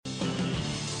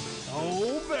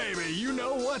baby, you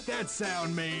know what that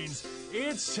sound means.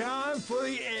 It's time for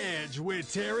The Edge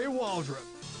with Terry Waldrop.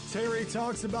 Terry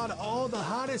talks about all the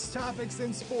hottest topics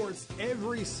in sports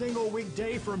every single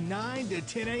weekday from 9 to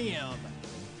 10 a.m.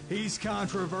 He's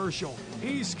controversial,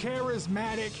 he's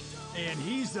charismatic, and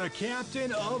he's the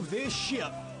captain of this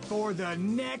ship for the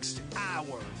next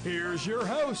hour. Here's your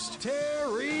host,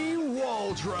 Terry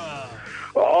Waldrop.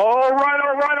 All right.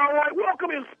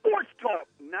 Welcome in Sports Talk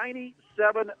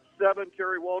 97.7.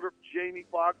 Terry Waldrop, Jamie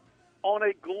Foxx on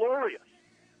a glorious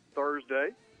Thursday.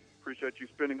 Appreciate you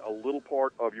spending a little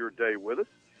part of your day with us.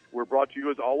 We're brought to you,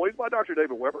 as always, by Dr.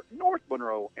 David Weber, North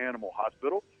Monroe Animal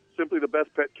Hospital. Simply the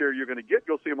best pet care you're going to get.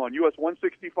 Go see him on US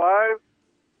 165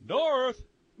 North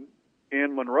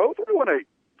in Monroe,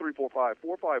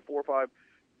 318-345-4545.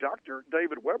 Dr.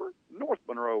 David Weber, North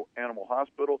Monroe Animal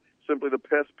Hospital. Simply the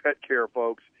best pet care,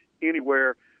 folks,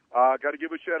 anywhere. Got to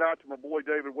give a shout-out to my boy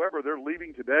David Weber. They're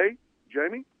leaving today,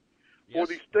 Jamie, for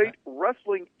the state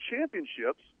wrestling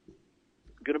championships.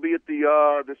 Going to be at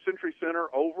the Century Center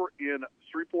over in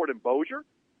Shreveport and Bossier.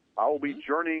 I will be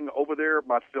journeying over there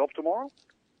myself tomorrow.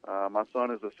 My son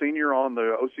is a senior on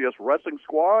the OCS wrestling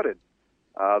squad, and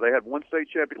they had one state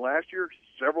champion last year.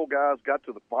 Several guys got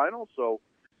to the final, so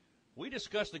we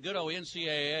discussed the good old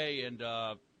NCAA, and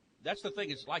that's the thing.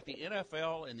 It's like the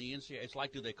NFL and the NCAA. It's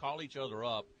like, do they call each other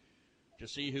up to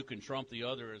see who can trump the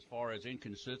other as far as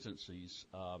inconsistencies?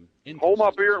 Hold my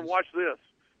beer and watch this.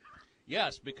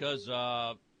 Yes, because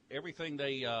everything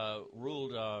they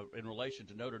ruled in relation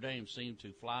to Notre Dame seemed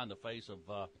to fly in the face of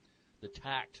the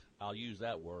tact, I'll use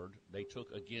that word, they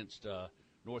took against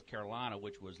North Carolina,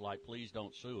 which was like, please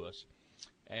don't sue us.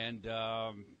 And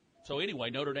so anyway,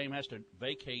 Notre Dame has to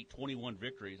vacate 21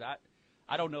 victories.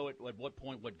 I don't know at what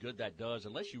point what good that does,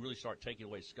 unless you really start taking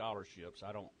away scholarships.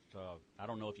 I don't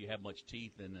know if you have much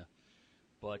teeth in the,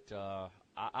 but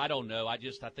I don't know. I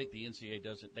think the NCAA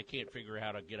they can't figure out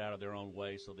how to get out of their own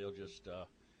way, so they'll just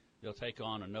they'll take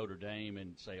on a Notre Dame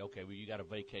and say, okay, well, you got to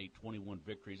vacate 21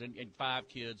 victories, and 5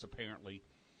 kids apparently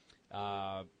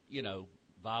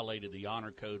violated the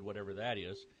honor code, whatever that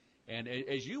is. And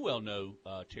as you well know,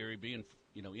 Terry, being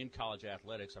in college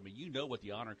athletics, I mean, you know what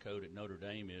the honor code at Notre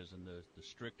Dame is, and the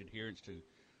strict adherence to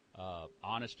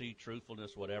honesty,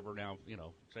 truthfulness, whatever. Now,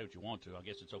 say what you want to. I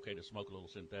guess it's okay to smoke a little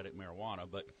synthetic marijuana,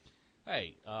 but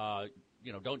hey,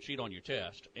 don't cheat on your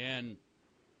test. And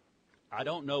I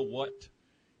don't know what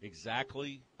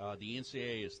exactly the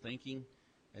NCAA is thinking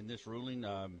in this ruling.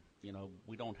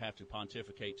 We don't have to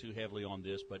pontificate too heavily on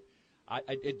this, but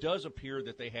it does appear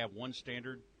that they have one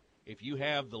standard. If you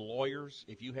have the lawyers,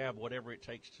 if you have whatever it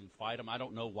takes to fight them, I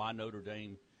don't know why Notre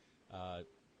Dame,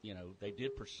 they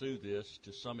did pursue this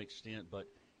to some extent,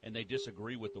 and they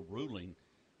disagree with the ruling.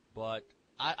 But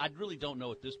I really don't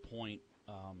know at this point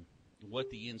what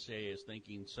the NCAA is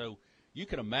thinking. So you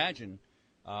can imagine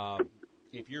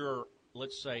if you're,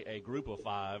 let's say, a group of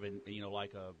 5 and,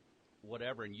 like a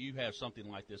whatever, and you have something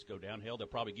like this go down, hell, they'll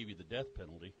probably give you the death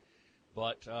penalty.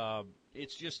 But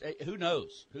it's just, who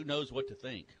knows? Who knows what to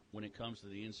think when it comes to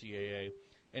the NCAA?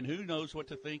 And who knows what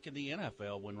to think in the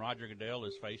NFL when Roger Goodell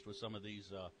is faced with some of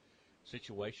these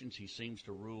situations? He seems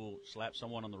to slap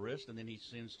someone on the wrist, and then he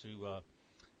seems to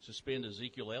suspend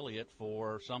Ezekiel Elliott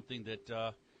for something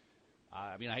that,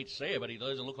 I hate to say it, but he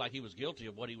doesn't look like he was guilty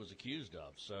of what he was accused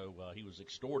of. So he was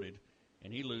extorted,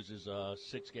 and he loses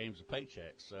 6 games of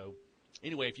paychecks. So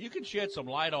anyway, if you can shed some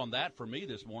light on that for me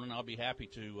this morning, I'll be happy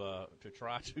to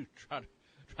try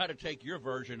to take your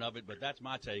version of it. But that's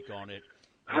my take on it.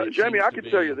 Jamie, I can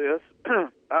tell you this.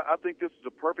 I think this is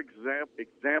a perfect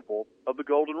example of the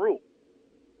golden rule.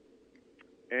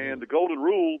 And the golden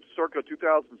rule, circa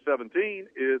 2017,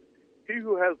 is he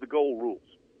who has the goal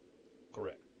rules.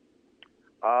 Correct.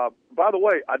 By the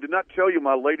way, I did not tell you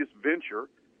my latest venture.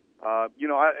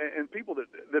 And people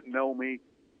that know me,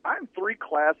 I'm 3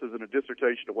 classes and a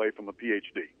dissertation away from a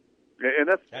PhD. And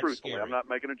that's truthfully. Scary. I'm not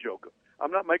making a joke.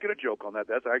 I'm not making a joke on that.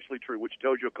 That's actually true, which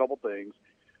tells you a couple things.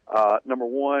 Number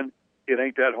 1, it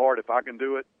ain't that hard if I can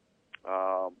do it.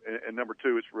 And number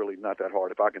 2, it's really not that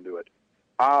hard if I can do it.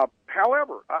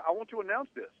 However, I want to announce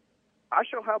this. I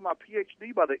shall have my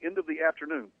PhD by the end of the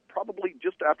afternoon, probably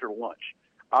just after lunch.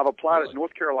 I've applied at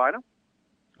North Carolina,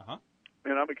 and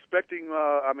I'm expecting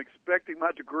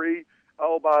my degrry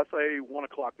by say 1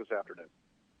 o'clock this afternoon.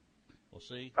 We'll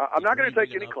see. I'm not going to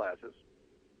take any classes.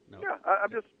 No. Yeah,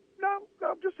 I'm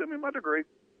just sending me my degree.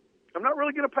 I'm not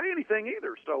really going to pay anything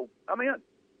either, so I'm in.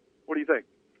 What do you think?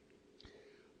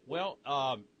 Well,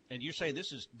 and you're saying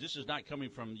this is not coming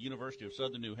from the University of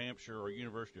Southern New Hampshire or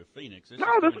University of Phoenix. This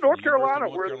is North Carolina,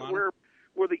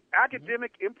 where the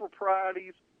academic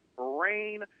improprieties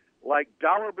reign. like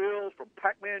dollar bills from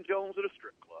Pac-Man Jones at a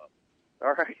strip club.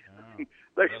 All right,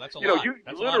 That's a lot.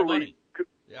 That's a lot of money.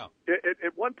 Yeah.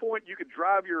 At one point, you could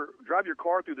drive your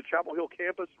car through the Chapel Hill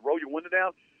campus, roll your window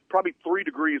down. Probably 3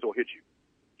 degrees will hit you,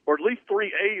 or at least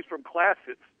 3 A's from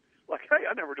classes. Like, hey,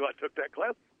 I never knew I took that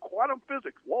class. Quantum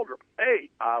physics, Waldrop. Hey,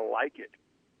 I like it.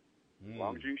 As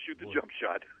long as you shoot the jump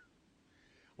shot.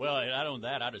 Well, I own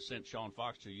that. I'd have sent Sean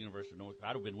Fox to the University of North.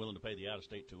 I'd have been willing to pay the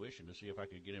out-of-state tuition to see if I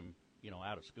could get him,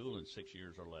 out of school in 6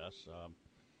 years or less.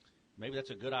 Maybe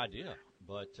that's a good idea,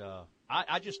 but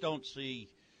I just don't see.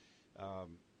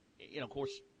 Of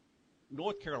course,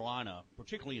 North Carolina,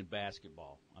 particularly in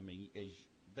basketball. I mean,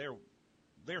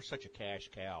 they're such a cash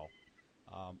cow.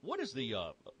 What is the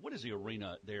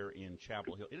arena there in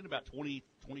Chapel Hill? Isn't it about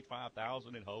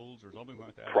 25,000 it holds or something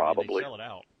like that? Probably. I mean, they sell it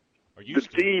out. Or the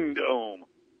Dean Dome.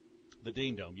 The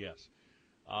Dean Dome, yes.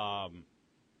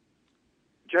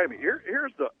 Jamie,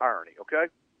 here's the irony, okay?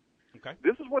 Okay.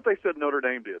 This is what they said Notre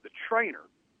Dame did. The trainer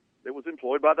that was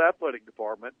employed by the athletic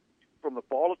department from the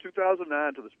fall of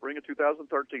 2009 to the spring of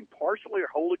 2013 partially or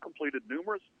wholly completed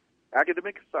numerous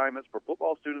academic assignments for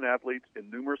football student athletes in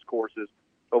numerous courses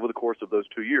over the course of those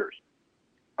 2 years.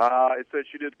 It said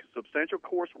she did substantial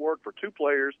coursework for 2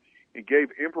 players and gave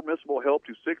impermissible help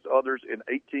to 6 others in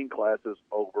 18 classes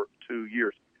over 2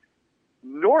 years.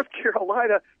 North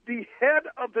Carolina, the head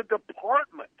of the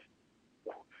department,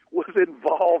 was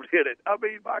involved in it. I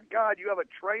mean, my God, you have a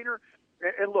trainer.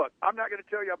 And look, I'm not going to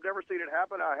tell you I've never seen it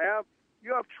happen. I have.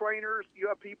 You have trainers. You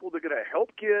have people that are going to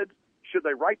help kids. Should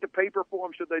they write the paper for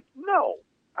them? Should they? No.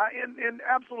 And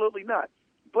absolutely not.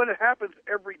 But it happens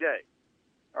every day.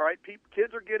 All right?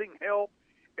 Kids are getting help.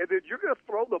 And then you're going to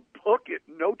throw the book at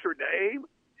Notre Dame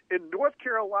in North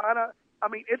Carolina. I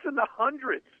mean, it's in the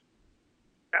hundreds.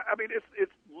 I mean,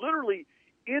 it's literally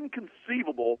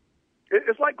inconceivable.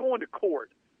 It's like going to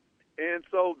court. And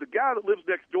so the guy that lives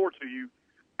next door to you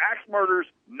axe murders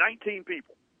 19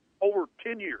 people over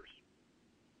 10 years.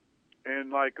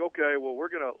 And like, okay, well, we're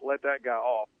going to let that guy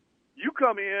off. You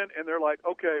come in and they're like,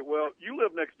 okay, well, you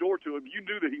live next door to him. You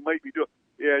knew that he might be doing,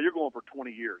 yeah, you're going for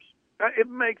 20 years. It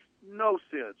makes no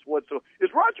sense whatsoever.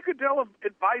 Is Roger Goodell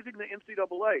advising the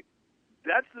NCAA?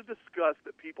 That's the disgust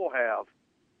that people have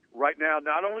right now,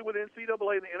 not only with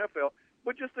NCAA and the NFL,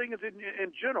 but just things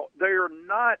in general. They are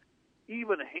not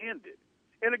even-handed.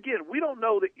 And again, we don't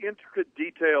know the intricate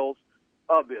details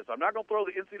of this. I'm not going to throw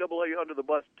the NCAA under the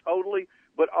bus totally,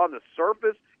 but on the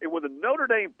surface, and when the Notre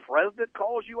Dame president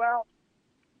calls you out,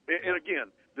 and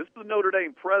again, this is the Notre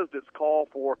Dame president's call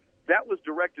for, that was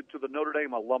directed to the Notre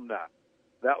Dame alumni.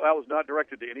 That was not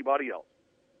directed to anybody else.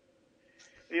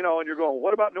 And you're going,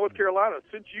 what about North Carolina?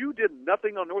 Since you did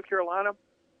nothing on North Carolina,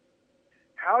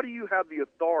 how do you have the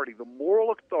authority, the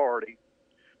moral authority,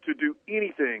 to do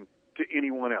anything to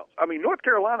anyone else? I mean, North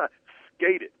Carolina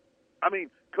skated. I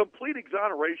mean, complete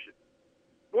exoneration.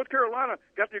 North Carolina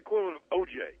got the equivalent of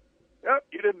OJ. Yep,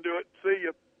 you didn't do it. See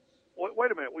you.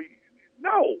 Wait a minute.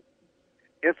 No.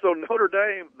 And so Notre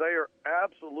Dame, they are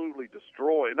absolutely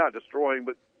not destroying,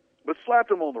 but slapped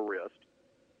them on the wrist.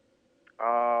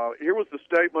 Here was the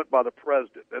statement by the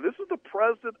president. Now, this is the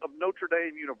president of Notre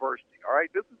Dame University, all right?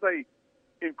 This is a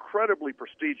incredibly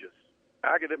prestigious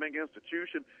academic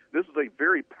institution. This is a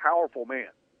very powerful man.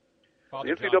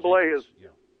 The NCAA has,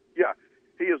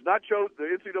 he has not chosen.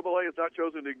 The NCAA has not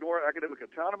chosen to ignore academic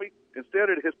autonomy. Instead,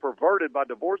 it has perverted by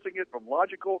divorcing it from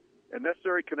logical and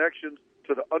necessary connections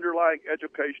to the underlying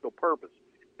educational purpose.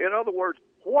 In other words,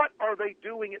 what are they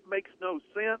doing? It makes no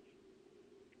sense.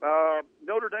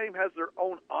 Notre Dame has their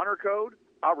own honor code.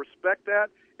 I respect that.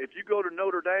 If you go to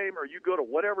Notre Dame or you go to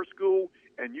whatever school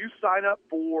and you sign up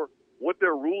for what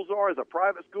their rules are as a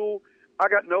private school, I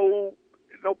got no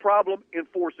problem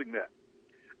enforcing that.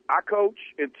 I coach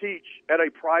and teach at a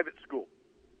private school.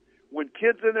 When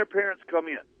kids and their parents come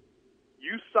in,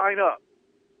 you sign up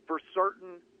for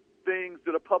certain things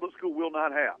that a public school will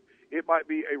not have. It might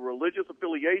be a religious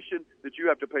affiliation that you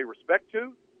have to pay respect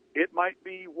to. It might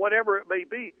be whatever it may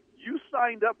be. You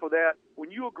signed up for that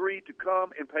when you agreed to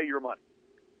come and pay your money.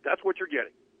 That's what you're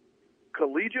getting.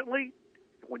 Collegiately,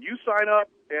 when you sign up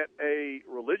at a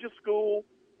religious school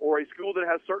or a school that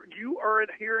has you are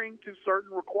adhering to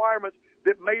certain requirements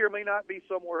that may or may not be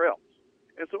somewhere else.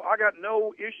 And so I got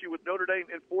no issue with Notre Dame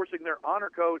enforcing their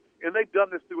honor code, and they've done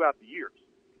this throughout the years.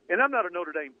 And I'm not a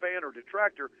Notre Dame fan or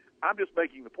detractor. I'm just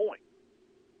making the point.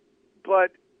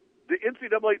 But the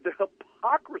NCAA, the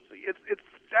hypocrisy, it's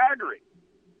staggering.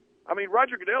 I mean,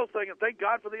 Roger Goodell is saying, thank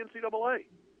God for the NCAA.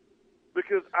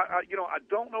 Because, I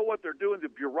don't know what they're doing. The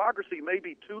bureaucracy may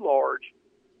be too large.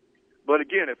 But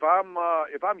again, if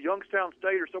I'm Youngstown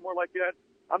State or somewhere like that,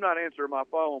 I'm not answering my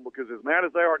phone because as mad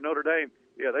as they are at Notre Dame,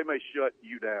 yeah, they may shut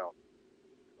you down.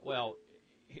 Well,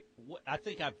 I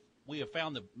think we have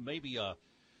found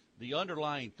the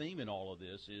underlying theme in all of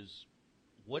this is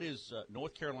what is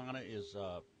North Carolina is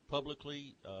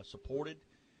publicly supported,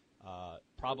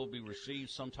 probably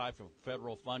receives some type of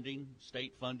federal funding,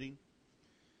 state funding.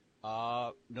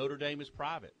 Notre Dame is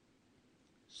private.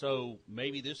 So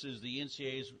maybe this is the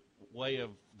NCAA's way of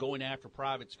going after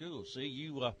private schools.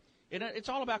 See, and it's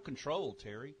all about control,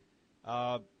 Terry.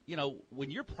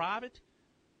 When you're private,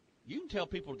 you can tell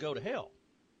people to go to hell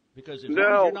because if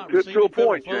you're not receiving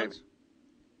federal funds,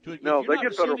 if you're not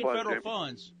receiving federal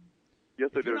funds,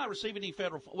 yes, they if you're do. not receiving any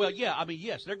federal, well, yeah, I mean,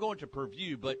 yes, they're going to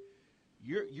Purdue, but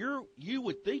you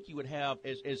would think you would have,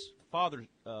 as Father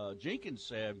Jenkins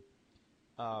said,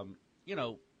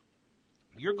 you're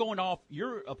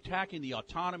attacking the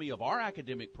autonomy of our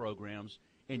academic programs,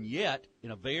 and yet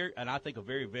I think a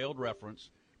very veiled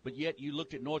reference, but yet you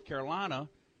looked at North Carolina,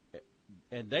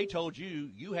 and they told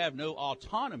you have no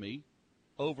autonomy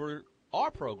over our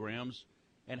programs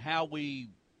and how we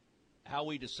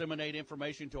disseminate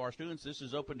information to our students. This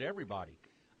is open to everybody.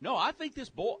 No, I think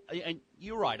and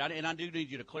you're right, and I do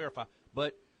need you to clarify,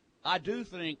 but I do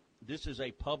think this is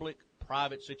a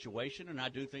public-private situation, and I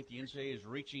do think the NCAA is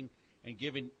reaching and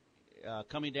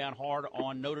coming down hard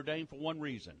on Notre Dame for one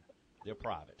reason. They're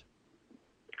private.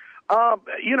 I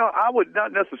would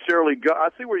not necessarily go. I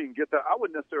see where you can get that. I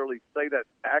wouldn't necessarily say that's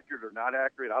accurate or not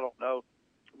accurate. I don't know.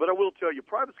 But I will tell you,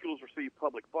 private schools receive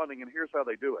public funding, and here's how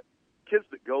they do it. Kids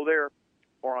that go there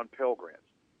are on Pell Grants.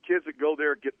 Kids that go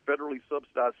there get federally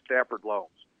subsidized Stafford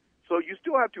loans. So you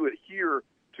still have to adhere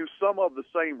to some of the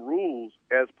same rules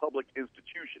as public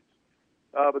institutions.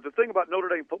 But the thing about Notre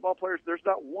Dame football players, there's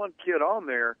not one kid on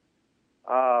there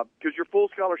because you're full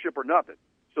scholarship or nothing.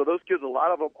 So those kids, a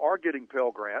lot of them are getting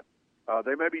Pell Grant.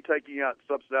 They may be taking out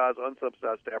subsidized,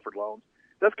 unsubsidized Stafford loans.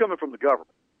 That's coming from the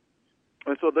government.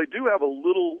 And so they do have a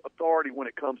little authority when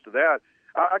it comes to that.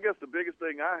 I guess the biggest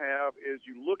thing I have is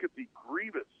you look at the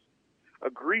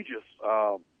egregious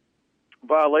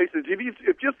violations.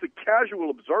 If just the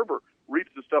casual observer reads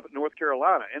the stuff at North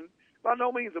Carolina, and by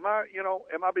no means am I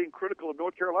being critical of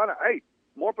North Carolina. Hey,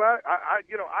 more power. I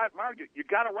admire you. You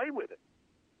got away with it.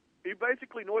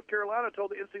 North Carolina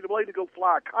told the NCAA to go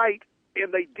fly a kite,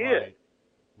 and they did. Right.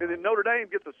 And then Notre Dame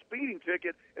gets a speeding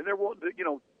ticket, and they're wanting to,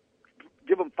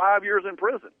 give them 5 years in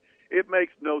prison. It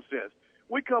makes no sense.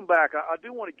 We come back. I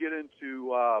do want to get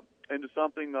into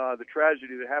something, the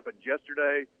tragedy that happened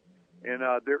yesterday, and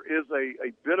there is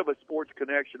a bit of a sports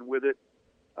connection with it,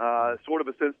 sort of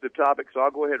a sensitive topic. So I'll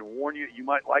go ahead and warn you. You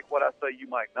might like what I say, you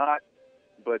might not,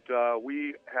 but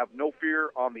we have no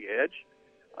fear on the edge,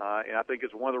 and I think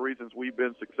it's one of the reasons we've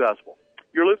been successful.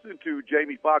 You're listening to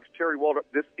Jamie Foxx, Terry Waldrop.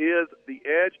 This is The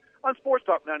Edge on Sports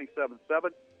Talk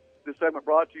 97.7. This segment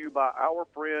brought to you by our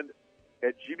friend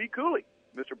at GB Cooley.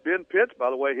 Mr. Ben Pitts, by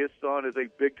the way, his son is a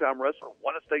big-time wrestler,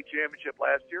 won a state championship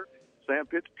last year. Sam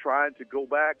Pitts trying to go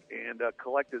back and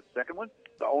collect his second one.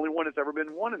 The only one that's ever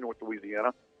been won in North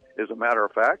Louisiana, as a matter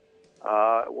of fact,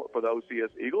 for the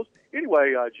OCS Eagles.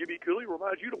 Anyway, GB Cooley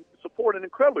reminds you to support an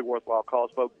incredibly worthwhile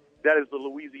cause, folks. That is the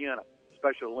Louisiana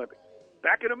Special Olympics.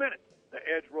 Back in a minute. The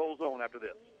Edge rolls on after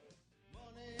this.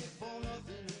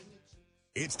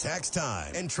 It's tax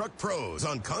time, and Truck Pros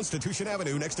on Constitution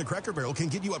Avenue next to Cracker Barrel can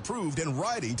get you approved and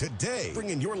riding today. Bring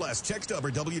in your last check stub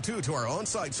or W-2 to our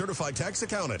on-site certified tax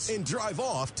accountants and drive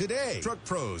off today. Truck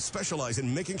Pros specialize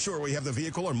in making sure we have the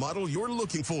vehicle or model you're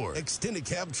looking for. Extended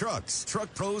cab trucks.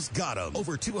 Truck Pros got them.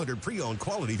 Over 200 pre-owned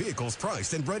quality vehicles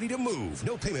priced and ready to move.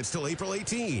 No payments till April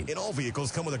 18. And all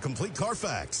vehicles come with a complete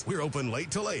Carfax. We're open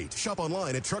late to late. Shop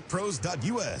online at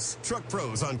truckpros.us. Truck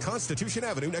Pros on Constitution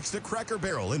Avenue next to Cracker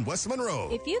Barrel in West Monroe.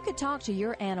 If you could talk to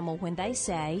your animal when they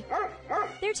say,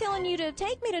 they're telling you to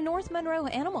take me to North Monroe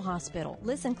Animal Hospital,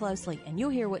 listen closely and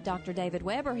you'll hear what Dr. David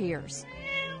Weber hears.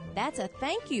 That's a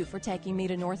thank you for taking me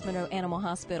to North Monroe Animal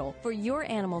Hospital. For your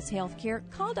animal's health care,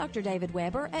 call Dr. David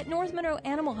Weber at North Monroe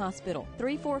Animal Hospital,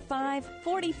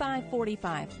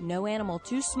 345-4545. No animal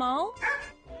too small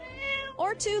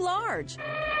or too large.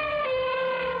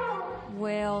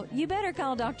 Well, you better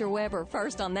call Dr. Weber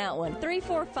first on that one,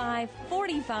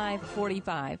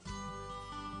 345-4545.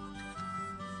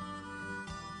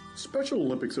 Special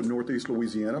Olympics of Northeast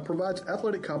Louisiana provides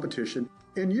athletic competition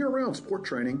and year-round sport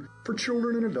training for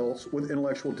children and adults with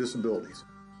intellectual disabilities.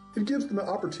 It gives them the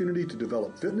opportunity to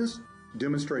develop fitness,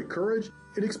 demonstrate courage,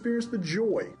 and experience the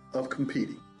joy of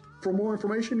competing. For more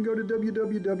information, go to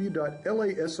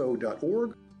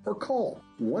www.laso.org or call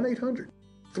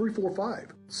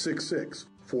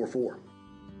 1-800-345-6644.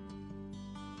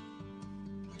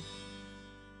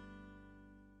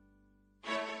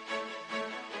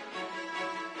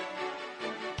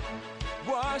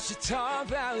 Washita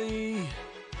Valley,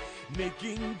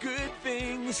 making good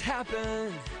things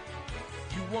happen.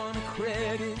 You want a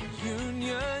credit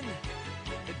union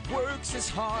that works as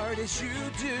hard as you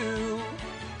do.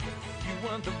 You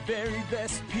want the very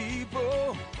best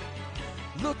people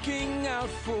looking out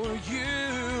for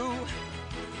you.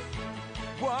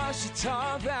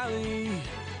 Washita Valley,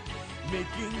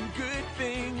 making good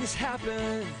things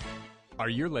happen. Are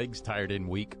your legs tired and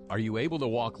weak? Are you able to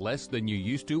walk less than you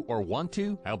used to or want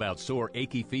to? How about sore,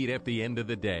 achy feet at the end of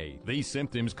the day? These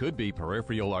symptoms could be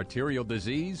peripheral arterial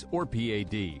disease or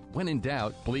PAD. When in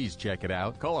doubt, please check it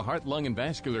out. Call a Heart, Lung, and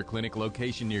Vascular Clinic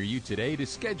location near you today to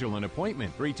schedule an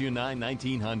appointment.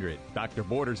 329-1900. Dr.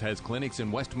 Borders has clinics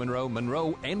in West Monroe,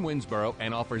 Monroe, and Winsboro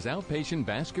and offers outpatient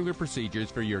vascular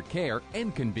procedures for your care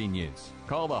and convenience.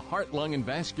 Call the Heart, Lung, and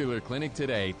Vascular Clinic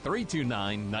today.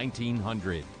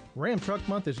 329-1900. Ram Truck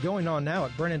Month is going on now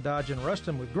at Brennan Dodge in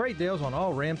Ruston with great deals on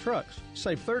all Ram trucks.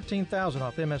 Save $13,000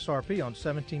 off MSRP on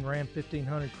 17 Ram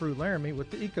 1500 Crew Laramie with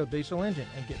the EcoDiesel engine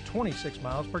and get 26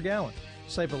 miles per gallon.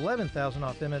 Save $11,000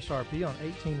 off MSRP on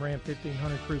 18 Ram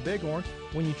 1500 Crew Bighorn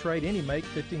when you trade any make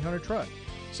 1500 truck.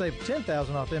 Save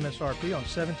 $10,000 off MSRP on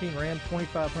 17 Ram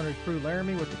 2500 Crew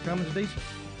Laramie with the Cummins diesel.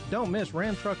 Don't miss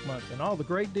Ram Truck Month and all the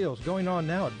great deals going on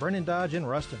now at Brennan Dodge in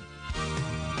Ruston.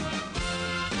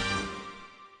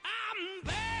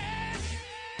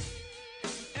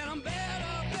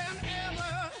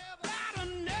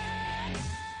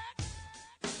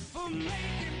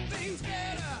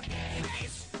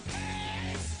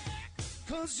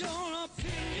 Cause your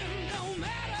opinion don't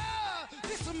matter.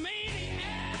 This a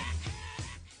maniac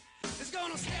is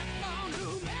gonna step on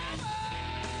whomever.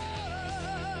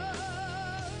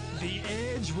 The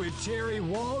Edge with Terry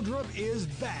Waldrop is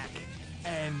back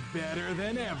and better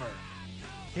than ever.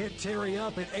 Hit Terry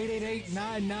up at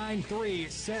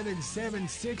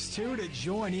 888-993-7762 to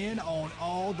join in on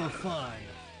all the fun.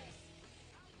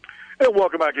 And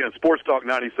welcome back in. Sports Talk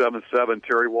 97.7,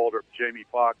 Terry Waldrop, Jamie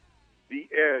Foxx. The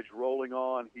Edge rolling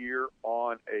on here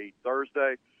on a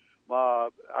Thursday. I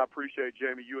appreciate,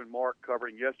 Jamie, you and Mark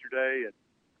covering yesterday. And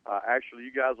actually,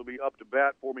 you guys will be up to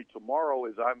bat for me tomorrow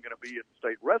as I'm going to be at the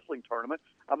state wrestling tournament.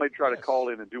 I may try to call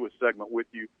in and do a segment with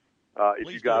you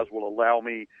if you guys will allow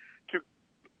me to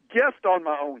guest on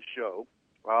my own show.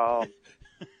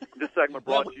 This segment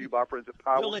brought to you by our friends at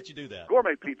Power. We'll let you do that.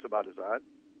 Gourmet Pizza by Design.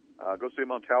 Go see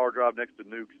them on Tower Drive next to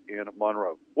Nukes in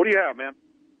Monroe. What do you have, man?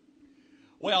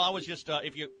 Well, I was just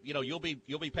if you'll be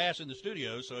passing the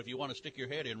studio, so if you want to stick your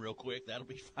head in real quick, that'll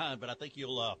be fine. But I think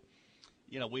you'll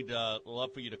we'd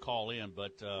love for you to call in.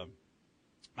 But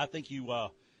I think you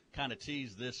kind of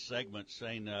teased this segment,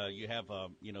 saying you have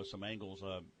some angles.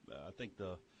 I think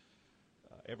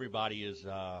everybody is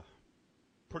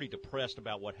pretty depressed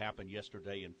about what happened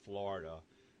yesterday in Florida.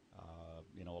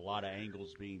 A lot of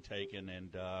angles being taken,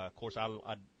 and of course I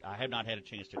have not had a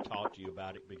chance to talk to you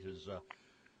about it because.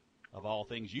 Of all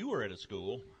things, you were at a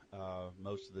school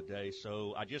most of the day,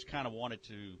 so I just kind of wanted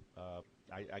to.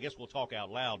 I guess we'll talk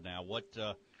out loud now. What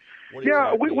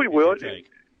exactly we will. Take?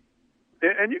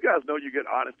 And you guys know you get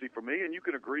honesty from me, and you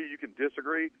can agree, you can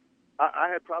disagree. I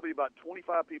had probably about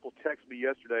 25 people text me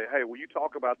yesterday. Hey, will you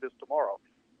talk about this tomorrow?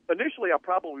 Initially, I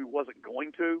probably wasn't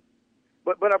going to,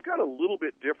 but I've got a little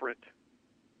bit different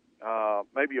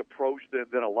maybe approach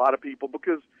than a lot of people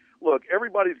because. Look,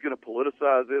 everybody's going to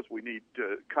politicize this. We need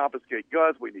to confiscate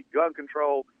guns. We need gun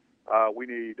control. We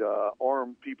need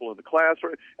armed people in the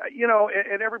classroom.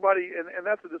 And everybody, and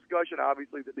that's a discussion,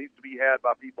 obviously, that needs to be had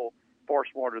by people far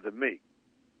smarter than me.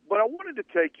 But I wanted to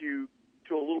take you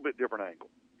to a little bit different angle.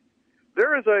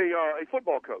 There is a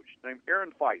football coach named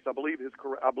Aaron Feist. I believe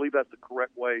that's the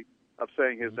correct way of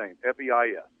saying his name,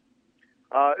 Feis.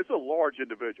 It's a large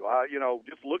individual.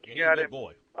 Just looking at him.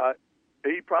 Boy.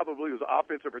 He probably was an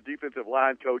offensive or defensive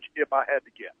line coach, if I had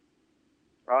to guess.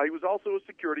 He was also a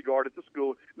security guard at the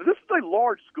school. Now, this is a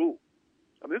large school.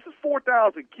 I mean, this is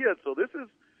 4,000 kids, so this is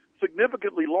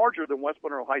significantly larger than West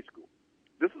Monroe High School.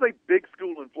 This is a big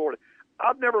school in Florida.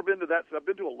 I've never been to that. I've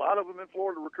been to a lot of them in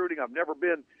Florida recruiting. I've never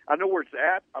been. I know where it's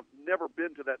at. I've never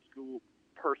been to that school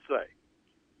per se.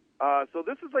 So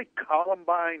this is a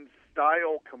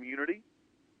Columbine-style community.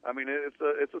 I mean,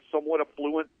 it's a somewhat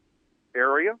affluent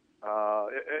area.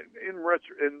 In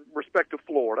respect to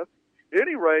Florida. At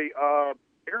any rate,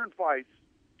 Aaron Feist,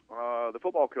 the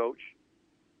football coach,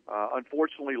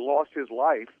 unfortunately lost his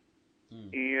life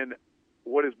in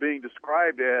what is being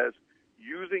described as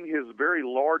using his very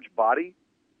large body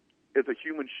as a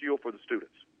human shield for the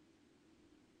students.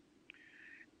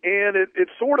 And it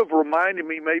sort of reminded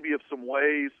me maybe of some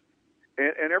ways,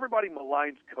 and everybody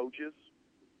maligns coaches,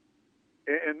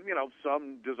 and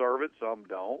some deserve it, some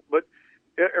don't, but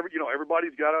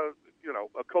everybody's got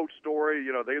a coach story.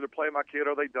 They either play my kid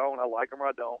or they don't. I like them or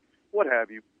I don't, what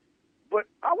have you. But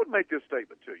I would make this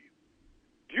statement to you.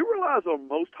 Do you realize on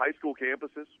most high school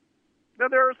campuses, now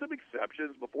there are some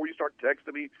exceptions before you start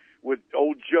texting me with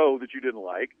old Joe that you didn't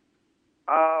like,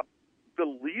 the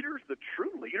leaders, the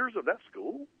true leaders of that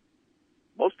school,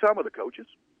 most of the time are the coaches.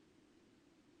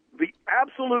 The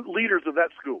absolute leaders of that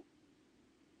school,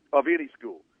 of any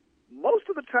school, most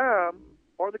of the time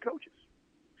are the coaches.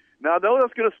 Now, I know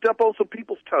that's going to step on some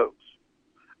people's toes.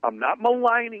 I'm not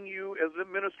maligning you as an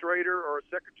administrator or a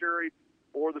secretary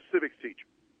or the civics teacher.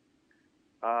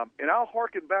 And I'll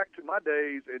hearken back to my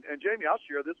days, and Jamie, I'll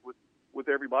share this with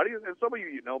everybody, and some of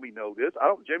you know me know this.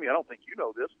 Jamie, I don't think you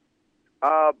know this.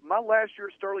 My last year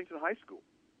at Sterlington High School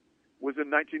was in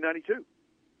 1992.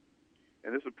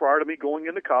 And this was prior to me going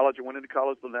into college. I went into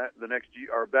college the next year,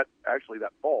 or that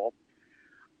fall.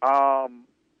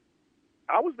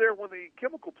 I was there when the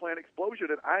chemical plant explosion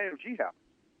at IMG happened.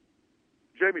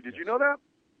 Jamie, did you know that?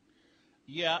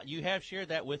 Yeah, you have shared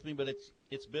that with me, but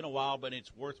it's been a while, but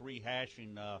it's worth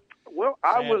rehashing. Well,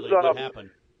 what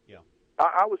happened? Yeah,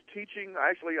 I was teaching.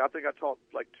 Actually, I think I taught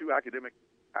like 2 academic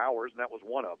hours, and that was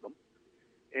one of them.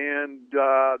 And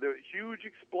the huge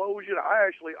explosion. I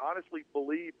actually honestly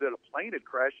believe that a plane had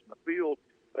crashed in the field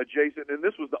adjacent, and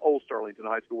this was the old Sterlington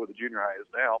High School where the junior high is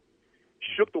now.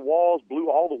 Shook the walls, blew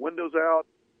all the windows out.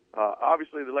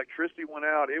 Obviously, the electricity went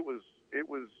out. It was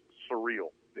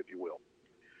surreal, if you will.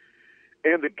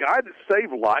 And the guy that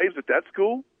saved lives at that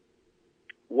school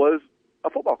was a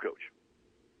football coach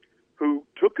who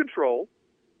took control,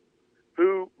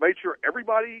 who made sure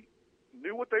everybody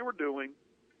knew what they were doing.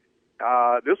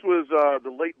 This was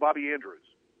the late Bobby Andrews.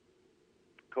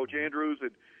 Coach Andrews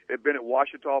had been at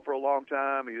Washita for a long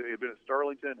time. He had been at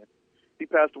Sterlington. And he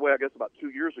passed away, I guess, about 2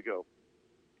 years ago.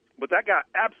 But that guy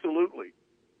absolutely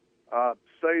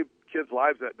saved kids'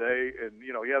 lives that day. And, he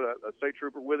had a state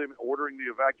trooper with him ordering the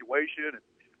evacuation. And,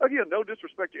 again, no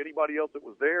disrespect to anybody else that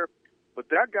was there, but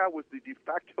that guy was the de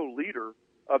facto leader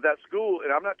of that school.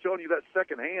 And I'm not telling you that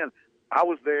secondhand. I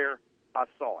was there. I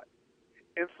saw it.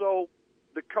 And so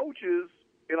the coaches,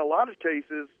 in a lot of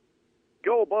cases,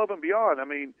 go above and beyond. I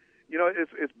mean,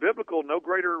 it's biblical. No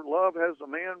greater love has a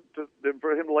man than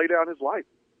for him to lay down his life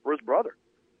for his brother.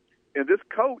 And this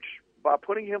coach, by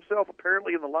putting himself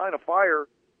apparently in the line of fire,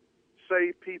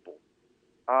 saved people.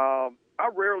 I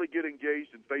rarely get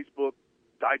engaged in Facebook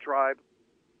diatribe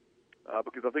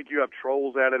because I think you have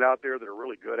trolls at it out there that are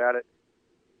really good at it.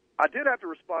 I did have to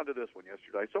respond to this one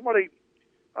yesterday. Somebody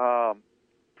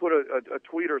put a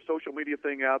tweet or a social media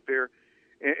thing out there,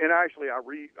 and actually I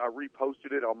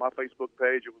reposted it on my Facebook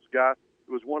page. It was a guy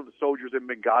who was one of the soldiers in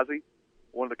Benghazi,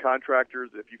 one of the contractors.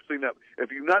 If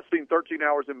you've not seen 13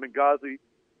 Hours in Benghazi,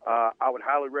 I would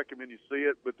highly recommend you see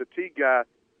it. But the T guy,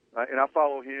 and I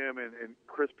follow him and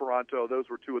Chris Peranto, those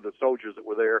were 2 of the soldiers that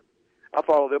were there. I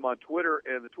follow them on Twitter,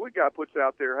 and the tweet guy puts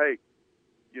out there, hey,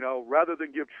 rather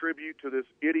than give tribute to this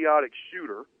idiotic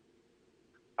shooter,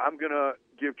 I'm going to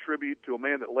give tribute to a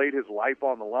man that laid his life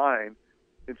on the line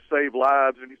and saved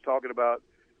lives, and he's talking about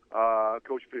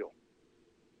Coach Phil.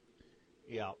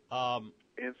 Yeah.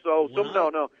 And so,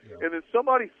 and then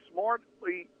somebody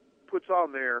smartly puts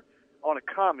on there on a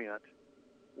comment,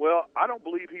 well, I don't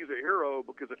believe he's a hero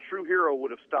because a true hero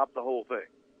would have stopped the whole thing.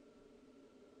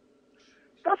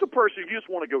 That's a person you just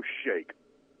want to go shake.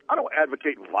 I don't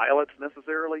advocate violence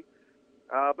necessarily,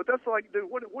 but that's like, dude,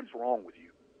 what's wrong with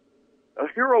you? A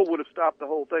hero would have stopped the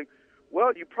whole thing.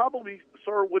 Well, you probably,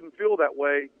 sir, wouldn't feel that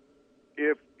way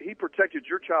if he protected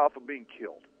your child from being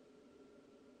killed.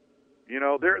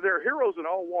 There are heroes in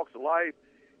all walks of life.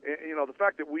 And, the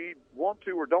fact that we want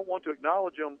to or don't want to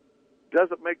acknowledge them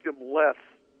doesn't make them less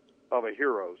of a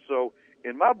hero. So,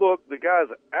 in my book, the guy is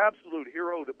an absolute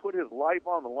hero that put his life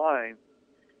on the line.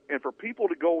 And for people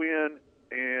to go in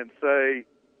and say,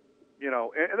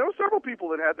 and there were several people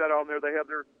that had that on there. They have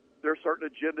their certain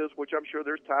agendas, which I'm sure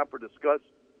there's time for discuss.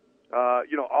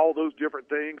 All those different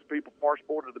things. People far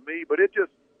smarter than me, but it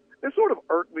sort of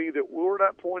irked me that we're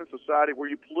at that point in society where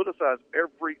you politicize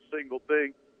every single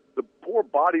thing. The poor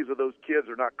bodies of those kids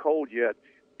are not cold yet,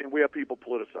 and we have people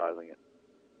politicizing it.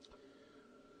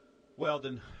 Well,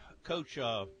 then, Coach,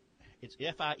 it's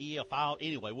F-I-E, File.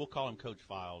 Anyway, we'll call him Coach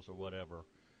Files or whatever.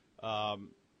 I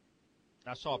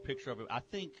saw a picture of him. I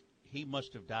think he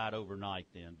must have died overnight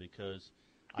then because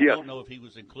I don't know if he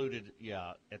was included,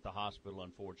 at the hospital,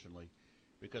 unfortunately,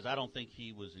 because I don't think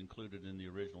he was included in the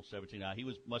original 17.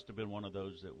 He must have been one of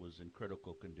those that was in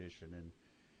critical condition and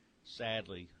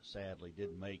sadly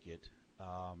didn't make it.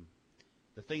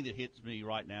 The thing that hits me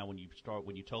right now when you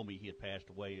told me he had passed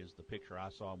away is the picture I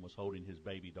saw him was holding his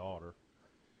baby daughter.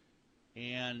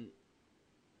 And,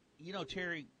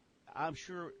 Terry, I'm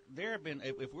sure there have been,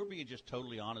 if we're being just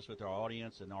totally honest with our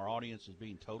audience and our audience is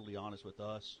being totally honest with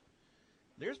us,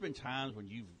 there's been times when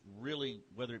you've really,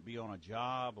 whether it be on a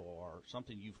job or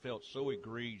something, you felt so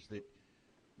egregious that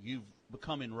you've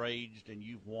become enraged and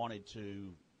you've wanted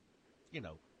to,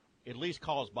 at least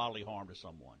cause bodily harm to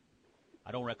someone.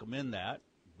 I don't recommend that,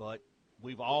 but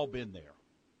we've all been there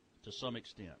to some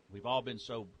extent. We've all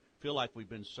feel like we've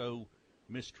been so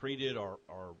mistreated or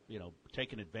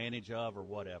taken advantage of or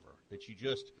whatever that you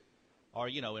just are,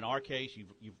 in our case,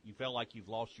 you felt like you've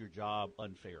lost your job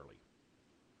unfairly.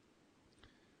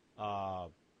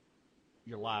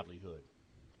 Your livelihood.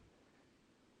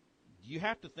 You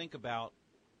have to think about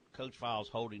Coach Files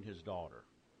holding his daughter.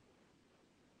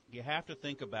 You have to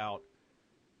think about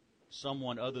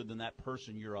someone other than that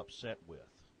person you're upset with.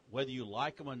 Whether you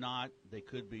like them or not,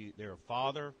 they're a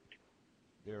father,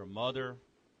 they're a mother,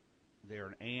 they're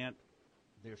an aunt,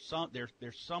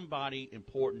 they're somebody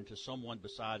important to someone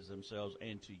besides themselves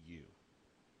and to you.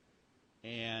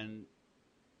 And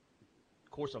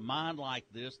of course, a mind like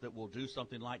this that will do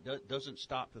something like that doesn't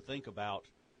stop to think about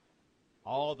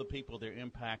all the people they're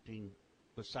impacting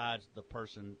besides the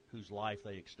person whose life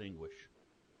they extinguish.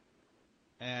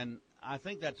 And I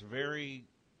think that's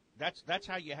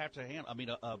how you have to handle. I mean,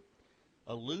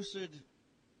 a lucid,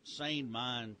 sane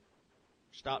mind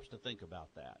stops to think about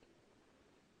that.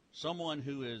 Someone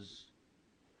who is,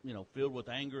 filled with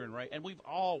anger and rage, and we've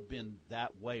all been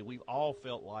that way. We've all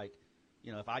felt like,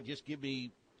 if I just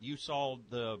you saw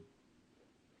the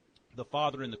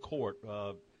father in the court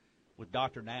with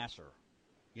Dr. Nasser.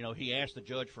 He asked the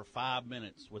judge for 5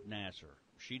 minutes with Nasser.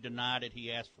 She denied it.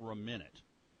 He asked for a minute.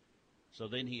 So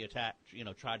then he attacked,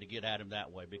 tried to get at him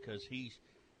that way because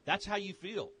that's how you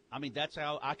feel. I mean, that's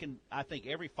how I think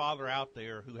every father out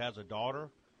there who has a daughter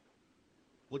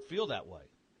would feel that way,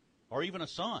 or even a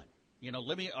son.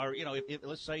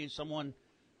 Let's say someone,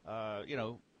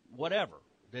 whatever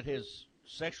that has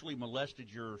sexually molested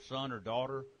your son or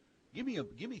daughter, give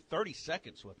me 30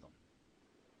 seconds with them.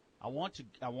 I want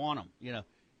them.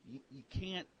 You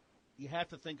can't. You have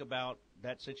to think about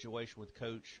that situation with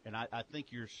Coach, and I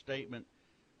think your statement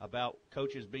about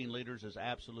coaches being leaders is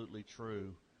absolutely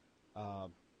true.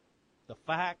 The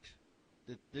fact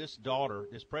that this daughter,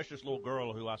 this precious little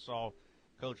girl who I saw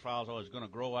Coach Files is going to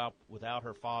grow up without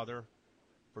her father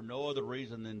for no other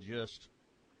reason than just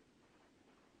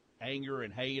anger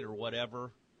and hate or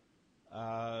whatever.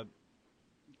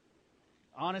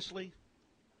 Honestly,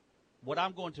 what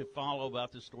I'm going to follow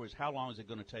about this story is how long is it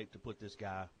going to take to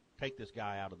take this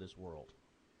guy out of this world?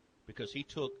 Because he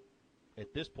took,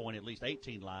 at this point, at least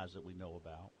 18 lives that we know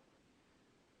about.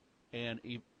 And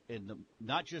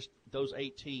not just those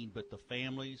 18, but the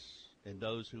families and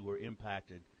those who were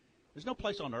impacted. There's no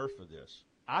place on earth for this.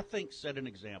 I think set an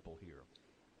example here.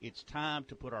 It's time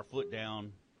to put our foot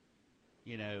down.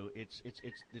 It's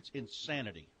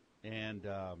insanity. And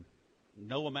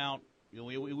no amount,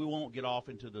 we won't get off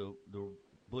into the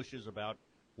bushes about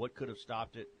what could have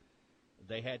stopped it.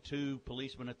 They had 2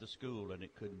 policemen at the school, and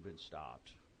it couldn't have been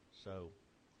stopped. So.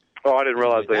 Oh, I didn't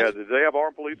realize they had. Did they have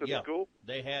armed police at the school?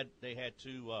 They had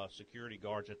 2 security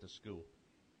guards at the school.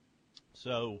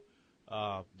 So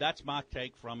that's my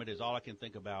take from it. Is all I can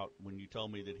think about when you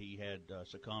told me that he had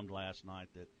succumbed last night.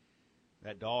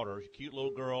 That daughter, a cute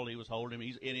little girl, he was holding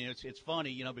him. It's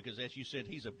funny, because as you said,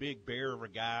 he's a big bear of a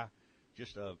guy,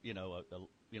 just a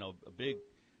big.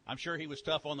 I'm sure he was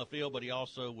tough on the field, but he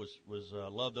also was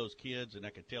loved those kids, and I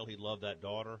could tell he loved that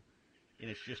daughter. And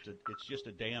it's just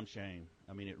a damn shame.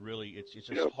 I mean, it's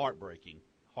just heartbreaking.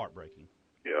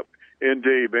 Yep,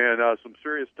 indeed, man. Some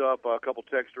serious stuff. A couple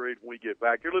text reads when we get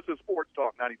back. You're listening to Sports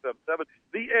Talk 97.7,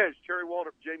 The Edge. Terry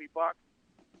Waldrop, Jamie Foxx.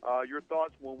 Your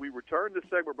thoughts when we return. This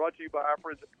segment brought to you by our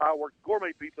friends at Powerworks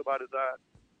Gourmet Pizza by Design.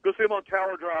 Go see them on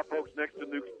Tower Drive, folks, next to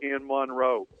Nukes in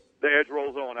Monroe. The Edge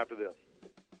rolls on after this.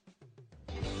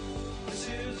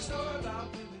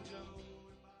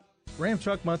 Ram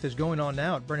Truck Month is going on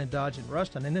now at Brennan Dodge in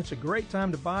Ruston, and it's a great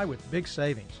time to buy with big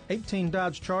savings. 18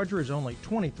 Dodge Charger is only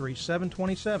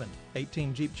 $23,727.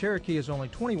 18 Jeep Cherokee is only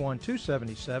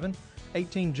 $21,277.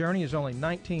 18 Journey is only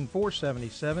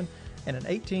 $19,477. And an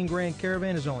 18 Grand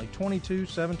Caravan is only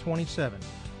 $22,727.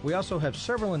 We also have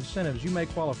several incentives you may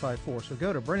qualify for, so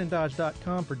go to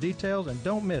BrennanDodge.com for details and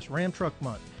don't miss Ram Truck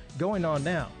Month, going on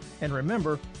now. And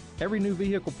remember, every new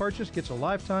vehicle purchase gets a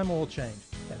lifetime oil change.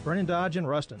 at Brennan Dodge in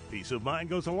Ruston. Peace of mind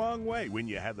goes a long way when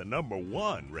you have the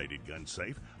 #1 rated gun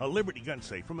safe, a Liberty gun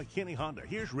safe from McKinney Honda.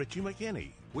 Here's Richie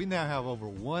McKinney. We now have over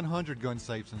 100 gun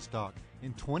safes in stock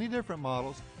in 20 different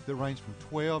models that range from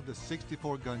 12 to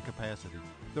 64 gun capacity.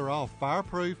 They're all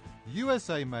fireproof,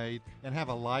 USA made, and have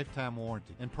a lifetime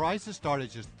warranty. And prices start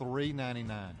at just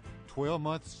 $3.99. 12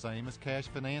 months, same as cash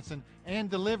financing, and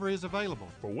delivery is available.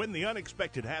 For when the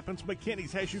unexpected happens,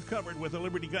 McKinney's has you covered with a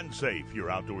Liberty gun safe, your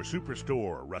outdoor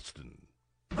superstore, Ruston.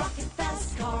 Rocket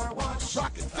Fast Car Wash.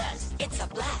 Rocket Fast. It's a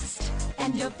blast.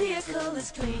 And your vehicle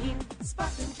is clean.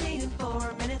 Sparkling clean in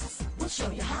 4 minutes. We'll show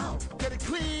you how. Get it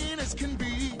clean as can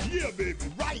be. Yeah, baby.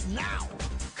 Right now.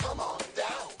 Come on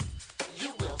down.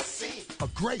 You will see a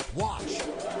great wash.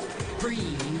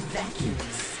 Breathe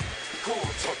vacuums. Cool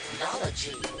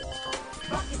technology.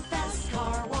 Rocket Fast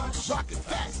Car Wash. Rocket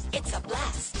Fast. It's a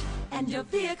blast. And your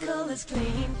vehicle is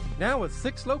clean. Now with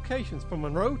 6 locations from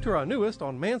Monroe to our newest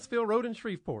on Mansfield Road in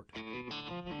Shreveport. Yes,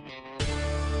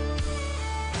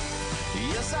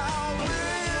 all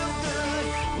real good,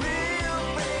 real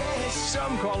fresh.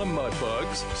 Some call them mud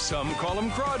bugs, some call them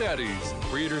crawdaddies.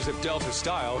 Breeders of Delta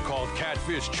Style call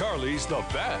Catfish Charlie's the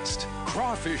best.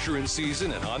 Crawfish are in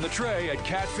season and on the tray at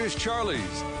Catfish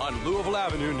Charlie's on Louisville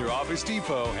Avenue near Office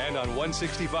Depot and on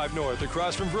 165 North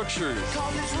across from Brookshire's.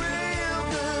 Cause it's real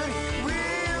good,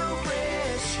 real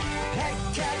fresh.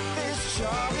 At Catfish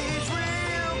Charlie's,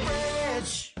 real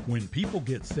fresh. When people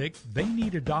get sick, they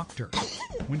need a doctor.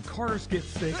 When cars get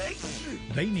sick,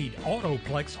 they need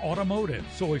Autoplex Automotive.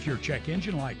 So if your check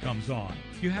engine light comes on,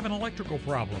 you have an electrical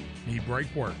problem, need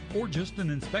brake work, or just an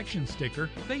inspection sticker,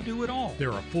 they do it all. They're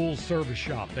a full service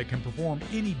shop that can perform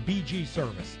any BG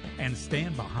service and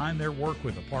stand behind their work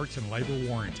with a parts and labor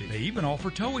warranty. They even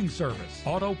offer towing service.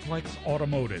 Autoplex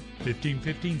Automotive,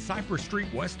 1515 Cypress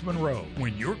Street, West Monroe.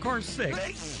 When your car's sick,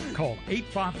 call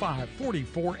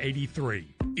 855-4483.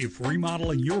 If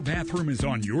remodeling your bathroom is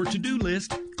on your to-do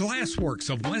list, Glassworks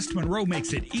of West Monroe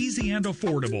makes it easy and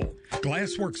affordable.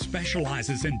 Glassworks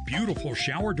specializes in beautiful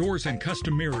shower doors and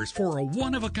custom mirrors for a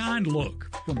one-of-a-kind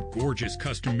look. From gorgeous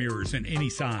custom mirrors in any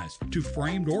size to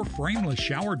framed or frameless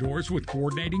shower doors with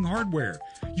coordinating hardware,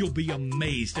 you'll be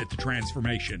amazed at the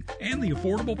transformation and the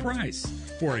affordable price.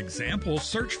 For example,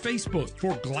 search Facebook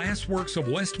for Glassworks of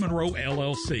West Monroe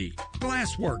LLC.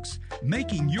 Glassworks,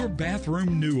 making your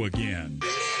bathroom new again.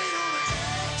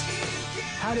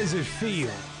 How does it feel?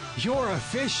 You're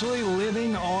officially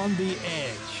living on the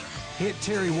edge. Hit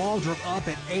Terry Waldrop up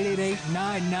at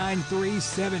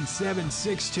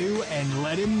 888-993-7762 and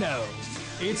let him know.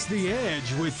 It's The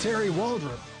Edge with Terry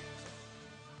Waldrop.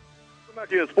 Welcome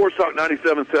back in Sports Talk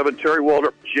 97.7. Terry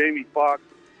Waldrop, Jamie Foxx,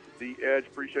 The Edge.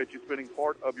 Appreciate you spending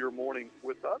part of your morning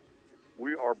with us.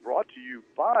 We are brought to you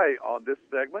by, on this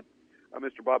segment,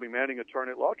 Mr. Bobby Manning,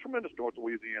 attorney at law, tremendous North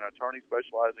Louisiana attorney,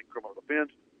 specializing in criminal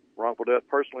defense, wrongful death,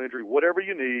 personal injury, whatever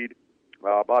you need.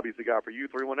 Bobby's the guy for you,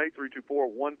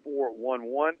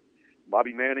 318-324-1411.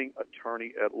 Bobby Manning,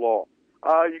 attorney at law.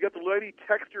 You got the lady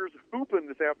texters hooping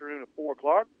this afternoon at 4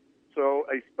 o'clock. So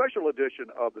a special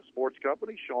edition of the Sports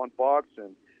Company, Sean Fox,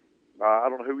 and I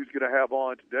don't know who he's going to have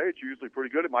on today. It's usually pretty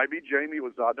good. It might be Jamie.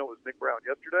 I know it was Nick Brown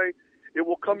yesterday. It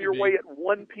will come your way at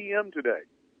 1 p.m. today.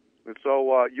 And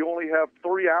so you only have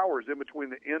 3 hours in between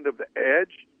the end of the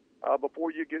Edge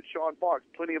before you get Sean Fox.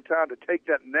 Plenty of time to take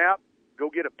that nap,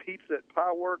 go get a pizza at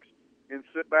Pie Works, and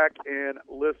sit back and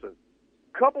listen.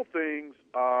 Couple things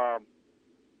I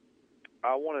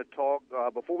want to talk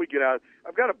before we get out.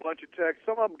 I've got a bunch of texts.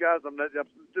 Some of them, guys, I'm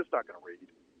just not going to read.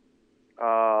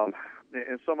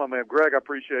 And some of them have. Greg, I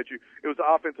appreciate you. It was the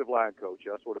offensive line coach.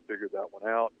 I sort of figured that one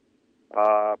out.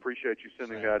 I appreciate you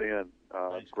sending that in,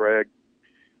 Greg.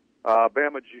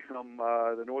 Bama Jim,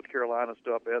 the North Carolina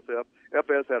stuff,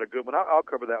 FS had a good one. I'll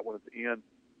cover that one at the end.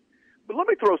 But let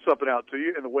me throw something out to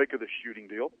you in the wake of the shooting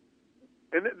deal.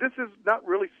 And this is not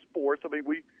really sports. I mean,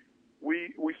 we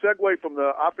segue from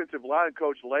the offensive line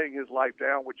coach laying his life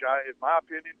down, which in my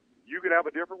opinion, you could have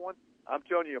a different one. I'm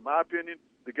telling you, in my opinion,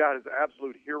 the guy is an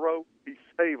absolute hero. He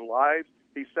saved lives.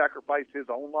 He sacrificed his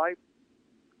own life.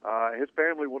 His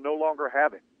family will no longer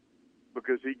have him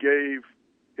because he gave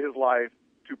his life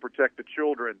to protect the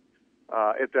children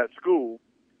at that school.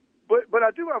 But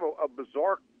I do have a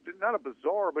bizarre, not a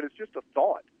bizarre, but it's just a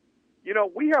thought. You know,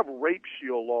 we have rape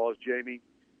shield laws, Jamie,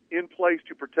 in place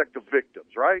to protect the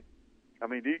victims, right? I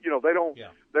mean, you know, they don't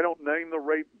name the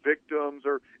rape victims,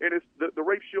 and it's the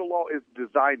rape shield law is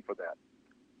designed for that.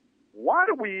 Why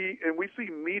do we, and we see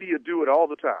media do it all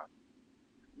the time,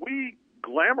 we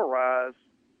glamorize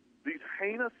these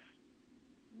heinous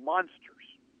monsters?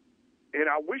 And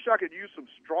I wish I could use some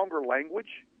stronger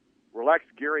language. Relax,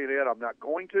 Gary and Ed, I'm not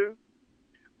going to.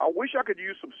 I wish I could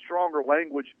use some stronger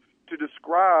language to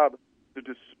describe the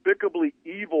despicably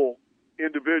evil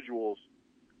individuals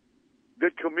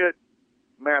that commit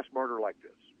mass murder like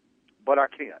this, but I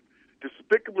can't.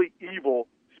 Despicably evil,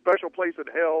 special place in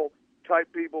hell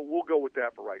type people, we'll go with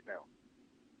that for right now.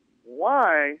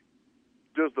 Why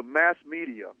does the mass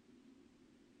media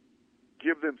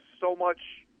give them so much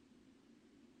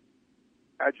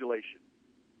adulation?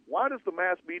 Why does the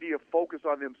mass media focus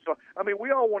on them so? I mean,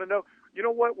 we all want to know. You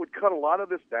know what would cut a lot of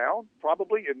this down,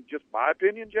 probably, in just my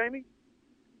opinion, Jamie?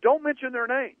 Don't mention their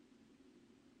name.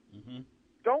 Mm-hmm.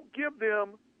 Don't give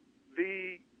them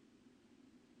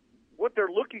what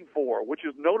they're looking for, which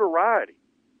is notoriety.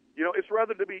 You know,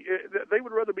 they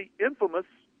would rather be infamous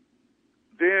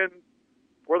than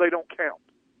where they don't count.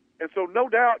 And so no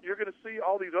doubt you're going to see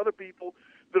all these other people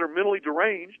that are mentally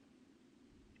deranged.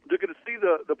 They're going to see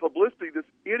the publicity this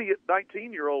idiot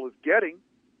 19-year-old is getting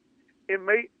and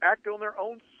may act on their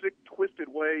own sick, twisted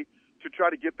way to try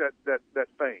to get that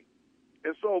fame.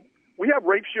 And so we have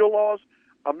rape shield laws.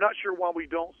 I'm not sure why we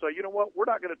don't say, you know what, we're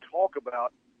not going to talk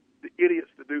about the idiots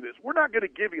that do this. We're not going to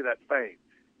give you that fame.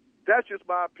 That's just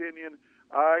my opinion.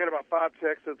 I got about 5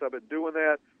 texts since I've been doing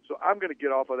that, so I'm going to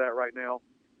get off of that right now,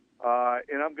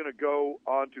 and I'm going to go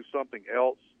on to something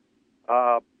else.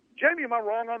 Jamie, am I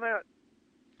wrong on that?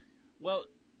 Well,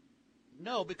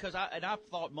 no, because I've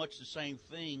thought much the same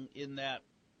thing in that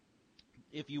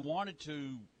if you wanted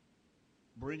to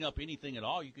bring up anything at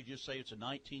all, you could just say it's a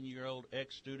 19-year-old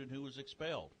ex-student who was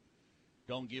expelled.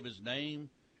 Don't give his name.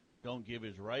 Don't give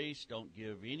his race. Don't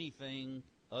give anything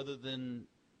other than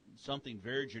something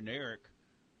very generic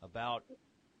about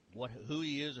who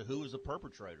he is or who is the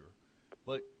perpetrator.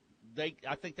 But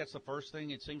I think that's the first thing.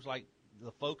 It seems like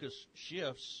the focus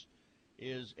shifts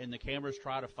and the cameras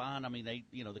try to find. I mean,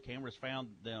 the cameras found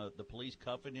the police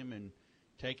cuffing him and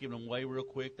taking him away real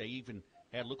quick. They even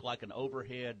had looked like an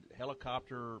overhead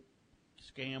helicopter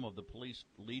scam of the police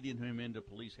leading him into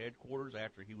police headquarters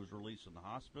after he was released from the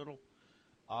hospital.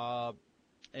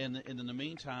 And in the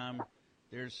meantime,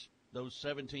 there's those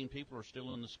 17 people are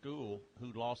still in the school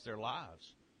who lost their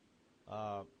lives.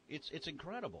 It's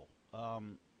incredible.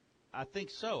 I think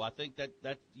so. I think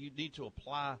that you need to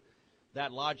apply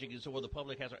that logic is where the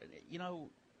public has. You know,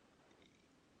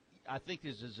 I think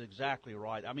this is exactly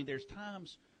right. I mean, there's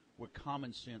times where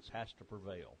common sense has to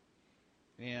prevail.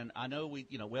 And I know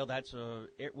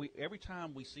every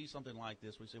time we see something like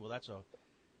this, we say, well,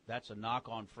 that's a knock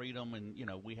on freedom, and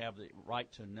we have the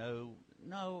right to know.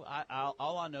 No,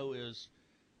 all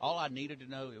I needed to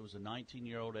know, it was a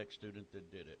 19-year-old ex-student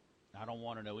that did it. I don't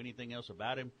want to know anything else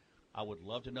about him. I would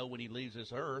love to know when he leaves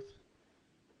this earth,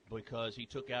 because he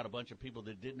took out a bunch of people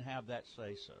that didn't have that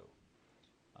say-so.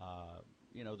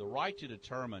 The right to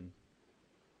determine.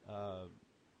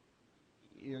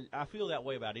 I feel that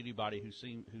way about anybody who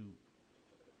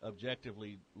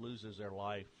objectively loses their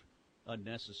life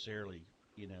unnecessarily.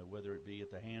 Whether it be at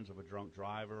the hands of a drunk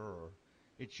driver or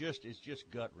it's just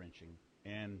gut wrenching,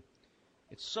 and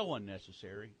it's so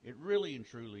unnecessary. It really and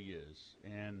truly is.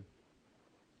 And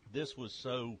this was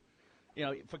so.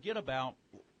 Forget about.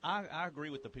 I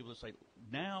agree with the people that say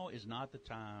now is not the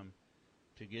time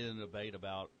to get in a debate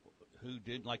about who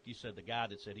did. Like you said, the guy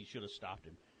that said he should have stopped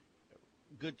him.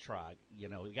 Good try. The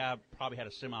guy probably had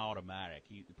a semi-automatic.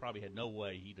 He probably had no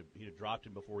way he'd have dropped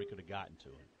him before he could have gotten to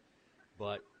him.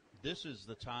 But this is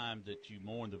the time that you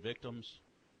mourn the victims,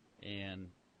 and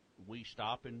we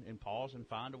stop and pause and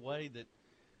find a way that,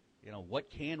 what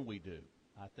can we do?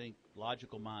 I think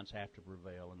logical minds have to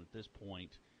prevail, and at this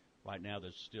point, right now,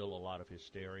 there's still a lot of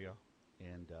hysteria,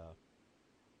 and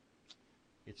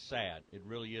it's sad. It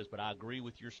really is, but I agree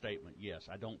with your statement. Yes,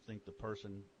 I don't think the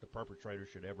perpetrator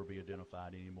should ever be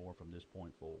identified anymore from this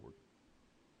point forward.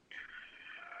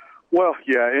 Well,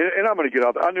 yeah, and I'm going to get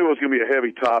off. I knew it was going to be a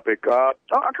heavy topic. I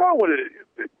kind of want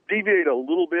to deviate a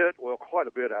little bit, well, quite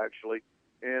a bit actually,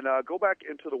 and go back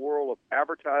into the world of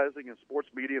advertising and sports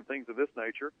media and things of this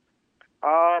nature.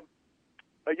 A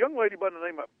young lady by the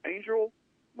name of Angel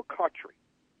McCautry.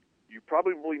 You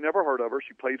probably never heard of her.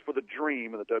 She plays for the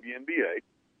Dream in the WNBA.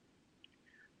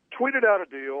 Tweeted out a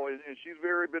deal, and she's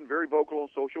been very vocal on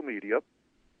social media,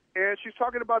 and she's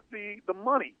talking about the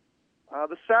money.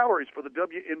 The salaries for the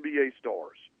WNBA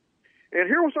stars. And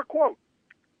here was her quote: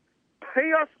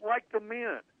 "Pay us like the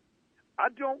men. I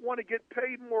don't want to get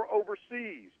paid more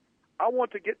overseas. I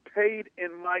want to get paid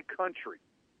in my country."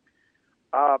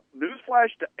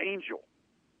 Newsflash to Angel.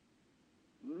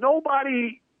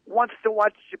 Nobody wants to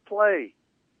watch you play.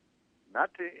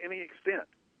 Not to any extent.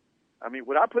 I mean,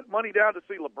 would I put money down to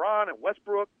see LeBron and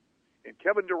Westbrook and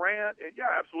Kevin Durant? And yeah,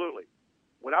 absolutely.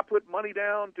 when I put money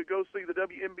down to go see the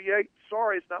WNBA,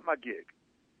 sorry, it's not my gig.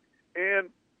 And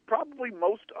probably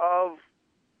most of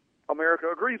America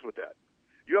agrees with that.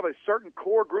 You have a certain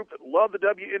core group that love the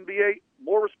WNBA,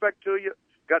 more respect to you,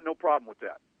 got no problem with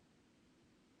that.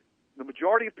 The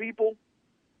majority of people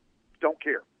don't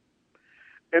care.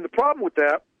 And the problem with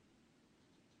that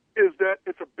is that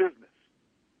it's a business.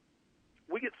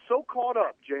 We get so caught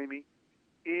up, Jamie,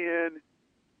 in,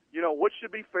 what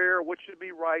should be fair, what should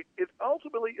be right. It's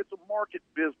a market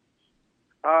business.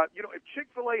 If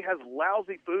Chick-fil-A has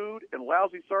lousy food and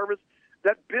lousy service,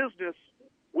 that business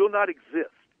will not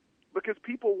exist because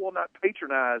people will not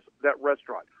patronize that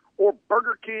restaurant, or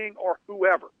Burger King, or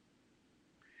whoever.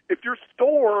 If your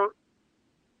store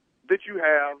that you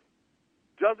have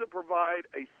doesn't provide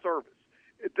a service,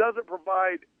 it doesn't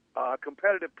provide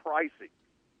competitive pricing,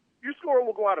 your store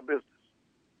will go out of business.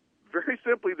 Very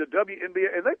simply, the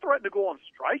WNBA, and they threatened to go on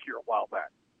strike here a while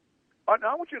back.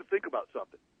 Now, I want you to think about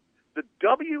something. The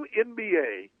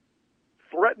WNBA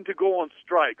threatened to go on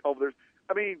strike over there.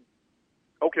 I mean,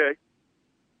 okay,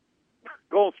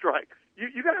 go on strike.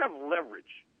 You got to have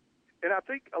leverage. And I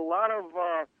think a lot of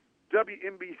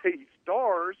WNBA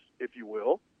stars, if you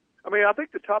will, I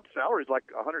think the top salary is like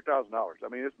 $100,000. I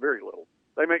mean, it's very little.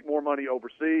 They make more money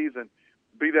overseas, and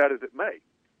be that as it may.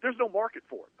 There's no market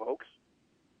for it, folks.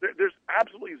 There's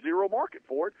absolutely zero market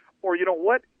for it. Or you know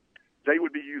what? They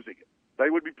would be using it.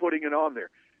 They would be putting it on there.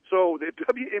 So the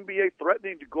WNBA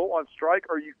threatening to go on strike?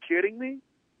 Are you kidding me?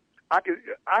 I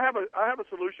have a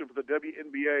solution for the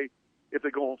WNBA if they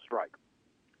go on strike.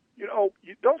 You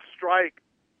don't strike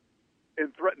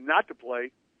and threaten not to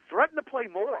play. Threaten to play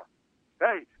more.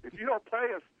 Hey, if you don't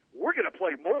pay us, we're going to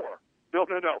play more. No.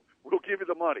 We'll give you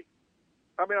the money.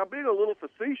 I mean, I'm being a little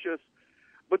facetious,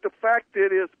 but the fact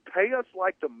that is pay us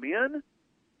like the men.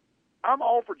 I'm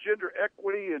all for gender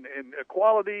equity and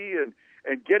equality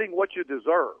and getting what you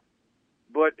deserve.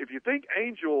 But if you think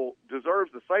Angel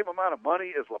deserves the same amount of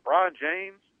money as LeBron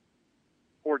James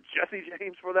or Jesse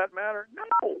James for that matter,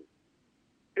 no.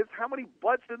 It's how many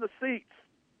butts in the seats.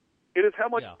 It is how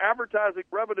much advertising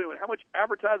revenue and how much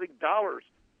advertising dollars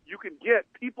you can get.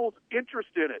 People's interest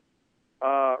in it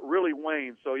really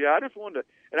wanes. So, I just wanted to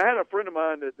 – and I had a friend of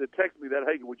mine that texted me that,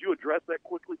 hey, would you address that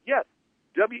quickly? Yes.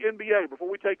 WNBA, before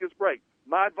we take this break,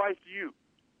 my advice to you,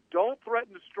 don't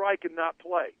threaten to strike and not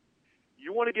play.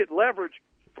 You want to get leverage,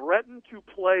 threaten to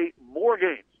play more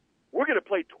games. We're going to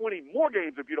play 20 more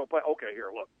games if you don't play. Okay,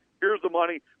 here, look. Here's the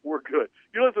money. We're good.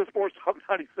 You listen to Sports Talk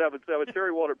 97.7.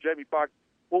 Terry Waldrop, Jamie Foxx.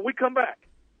 When we come back,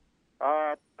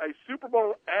 a Super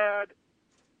Bowl ad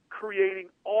creating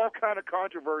all kind of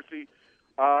controversy.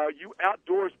 You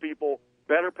outdoors people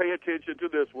better pay attention to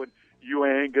this one. You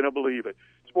ain't going to believe it.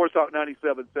 Sports Talk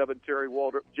 97.7, Terry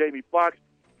Waldrop, Jamie Foxx.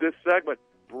 This segment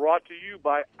brought to you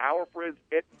by our friends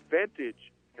at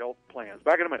Vantage Health Plans.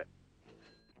 Back in a minute.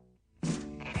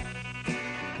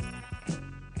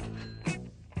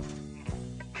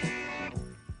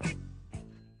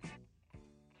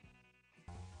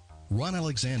 Ron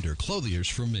Alexander, Clothiers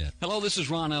for Men. Hello, this is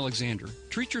Ron Alexander.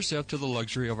 Treat yourself to the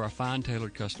luxury of our fine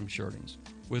tailored custom shirtings.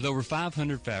 With over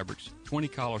 500 fabrics, 20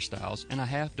 collar styles, and a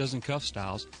half dozen cuff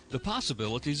styles, the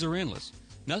possibilities are endless.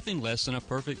 Nothing less than a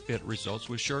perfect fit results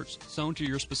with shirts sewn to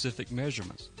your specific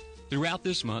measurements. Throughout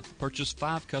this month, purchase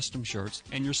 5 custom shirts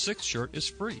and your 6th shirt is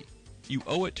free. You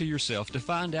owe it to yourself to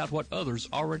find out what others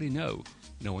already know.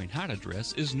 Knowing how to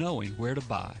dress is knowing where to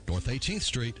buy. North 18th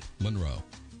Street, Monroe.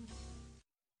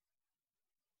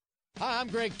 Hi, I'm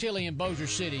Greg Tilley in Bossier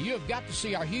City. You have got to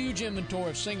see our huge inventory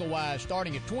of single wides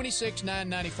starting at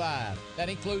 $26,995. That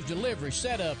includes delivery,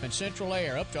 setup, and central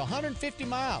air up to 150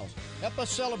 miles. Help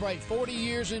us celebrate 40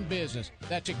 years in business.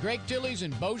 That's at Greg Tilley's in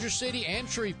Bossier City and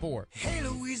Shreveport. Hey,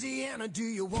 Louisiana, do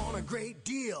you want a great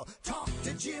deal? Talk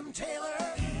to Jim Taylor.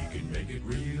 He can make it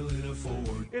real in a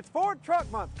Ford. It's Ford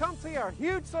Truck Month. Come see our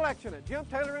huge selection at Jim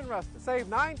Taylor in Ruston. Save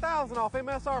 $9,000 off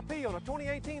MSRP on a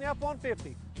 2018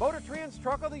 F-150. Motor Trend's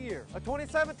Truck of the Year. A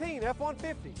 2017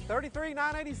 F-150,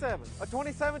 $33,987. A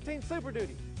 2017 Super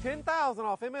Duty, $10,000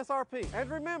 off MSRP. And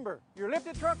remember, your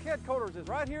lifted truck headquarters is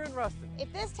right here in Ruston.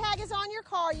 If this tag is on your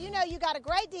car, you know you got a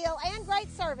great deal and great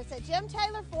service at Jim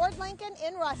Taylor Ford Lincoln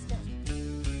in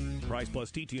Ruston. Price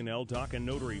plus TTNL, dock, and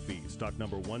notary fees. Stock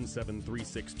number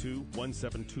 17362,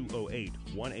 17208,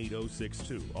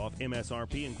 18062. Off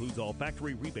MSRP includes all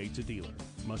factory rebates to dealer.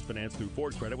 Must finance through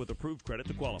Ford Credit with approved credit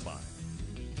to qualify.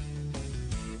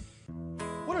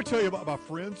 I want to tell you about my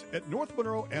friends at North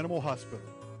Monroe Animal Hospital.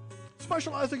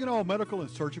 Specializing in all medical and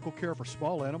surgical care for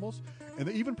small animals, and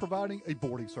they're even providing a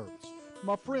boarding service.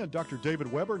 My friend Dr. David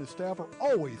Weber and his staff are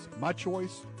always my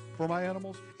choice for my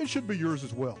animals. It should be yours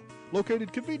as well.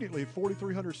 Located conveniently at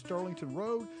 4300 Sterlington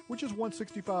Road, which is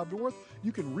 165 North,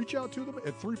 you can reach out to them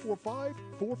at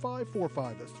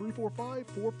 345-4545. That's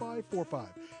 345-4545.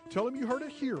 Tell them you heard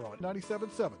it here on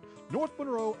 97.7 North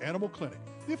Monroe Animal Clinic,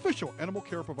 the official animal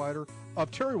care provider of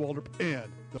Terry Waldrop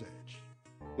and The Edge.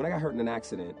 When I got hurt in an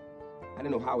accident, I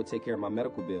didn't know how I would take care of my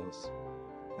medical bills.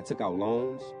 I took out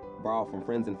loans, borrowed from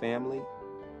friends and family,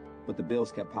 but the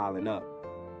bills kept piling up.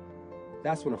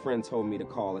 That's when a friend told me to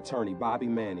call attorney Bobby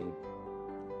Manning.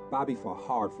 Bobby fought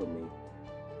hard for me.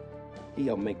 He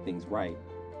helped make things right.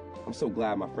 I'm so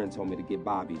glad my friend told me to get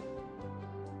Bobby.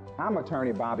 I'm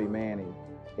attorney Bobby Manning.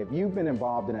 If you've been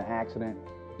involved in an accident,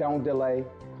 don't delay.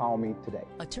 Call me today.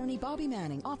 Attorney Bobby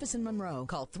Manning, office in Monroe.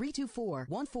 Call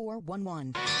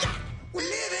 324-1411.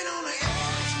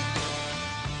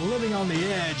 Living on the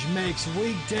edge makes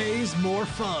weekdays more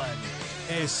fun,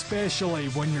 especially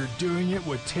when you're doing it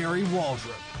with Terry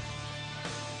Waldrop.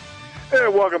 Hey,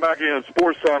 welcome back in.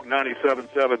 Sports Talk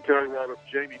 97.7. Terry Waldrop,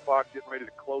 Jamie Foxx getting ready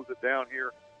to close it down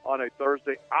here on a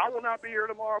Thursday. I will not be here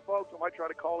tomorrow, folks. I might try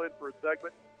to call in for a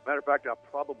segment. Matter of fact, I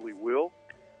probably will.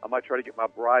 I might try to get my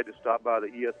bride to stop by the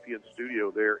ESPN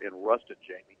studio there in Ruston,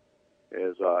 Jamie,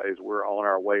 as we're on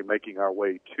our way, making our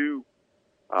way to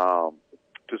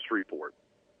Shreveport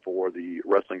for the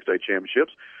Wrestling State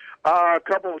Championships. A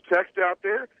couple of texts out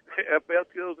there. FS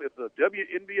goes, if the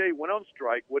WNBA went on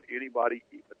strike, would anybody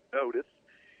even notice?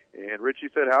 And Richie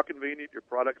said, how convenient, your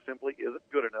product simply isn't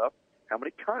good enough. How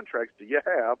many contracts do you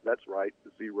have? That's right,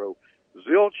 0.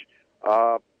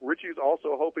 Zilch. Richie's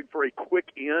also hoping for a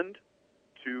quick end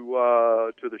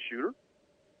to the shooter.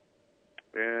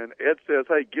 And Ed says,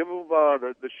 hey, give them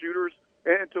the shooters.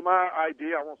 And to my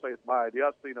idea, I won't say it's my idea,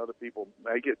 I've seen other people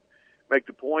make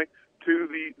the point, to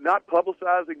the not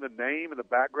publicizing the name and the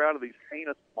background of these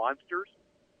heinous monsters.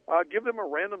 Give them a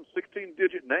random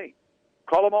 16-digit name.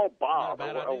 Call them all Bob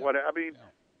or whatever. I mean,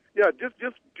 just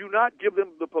do not give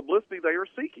them the publicity they are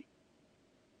seeking.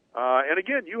 And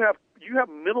again, you have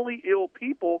mentally ill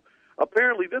people.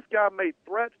 Apparently, this guy made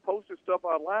threats, posted stuff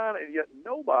online, and yet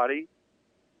nobody.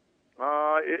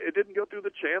 It didn't go through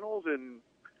the channels, and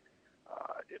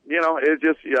it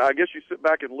just. I guess you sit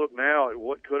back and look now at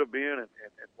what could have been and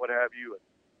what have you.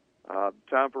 And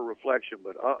time for reflection,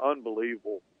 but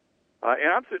unbelievable.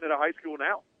 And I'm sitting in a high school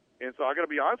now, and so I got to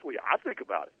be honest with you. I think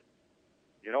about it.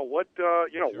 What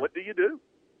do you do?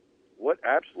 What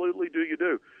absolutely do you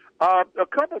do? A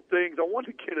couple things. I want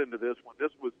to get into this one.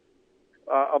 This was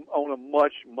on a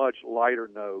much, much lighter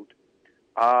note.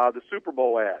 The Super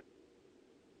Bowl ad.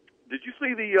 Did you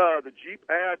see the Jeep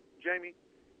ad, Jamie,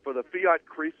 for the Fiat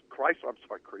Chrysler? I'm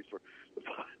sorry, Chrysler.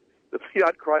 The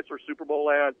Fiat Chrysler Super Bowl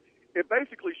ad. It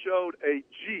basically showed a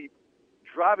Jeep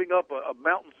driving up a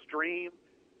mountain stream,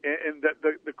 and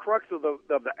the crux of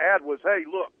the ad was, hey,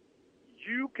 look,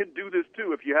 you can do this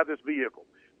too if you have this vehicle.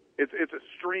 It's a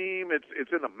stream.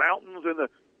 It's in the mountains, and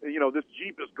this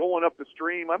Jeep is going up the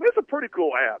stream. I mean, it's a pretty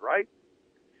cool ad, right?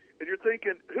 And you're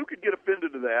thinking, who could get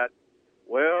offended to that?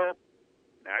 Well,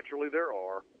 naturally there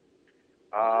are.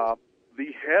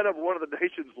 The head of one of the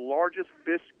nation's largest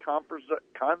fish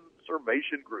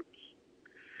conservation groups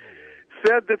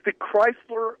said that the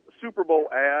Chrysler Super Bowl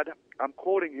ad, I'm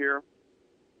quoting here,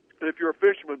 if you're a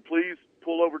fisherman, please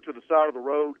pull over to the side of the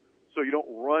road so you don't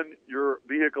run your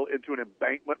vehicle into an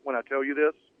embankment when I tell you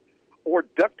this, or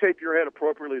duct tape your head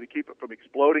appropriately to keep it from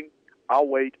exploding. I'll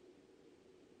wait.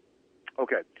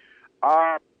 Okay.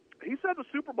 He said the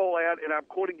Super Bowl ad, and I'm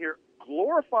quoting here,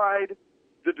 glorified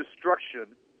the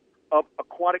destruction of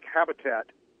aquatic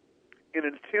habitat in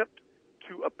an attempt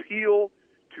to appeal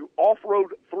to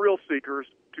off-road thrill seekers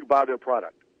to buy their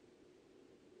product.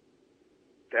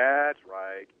 That's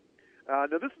right. Now,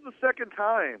 this is the second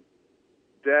time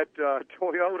that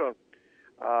Toyota,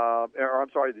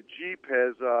 the Jeep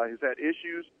has had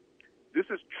issues. This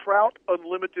is Trout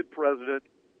Unlimited president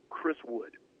Chris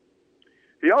Wood.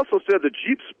 He also said the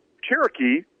Jeep's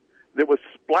Cherokee that was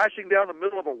splashing down the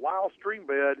middle of a wild stream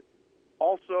bed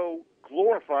also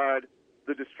glorified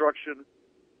the destruction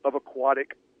of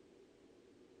aquatic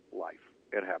life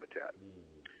and habitat.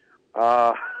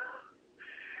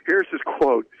 Here's his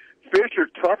quote. Fish are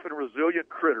tough and resilient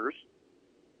critters,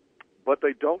 but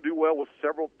they don't do well with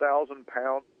several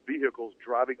thousand-pound vehicles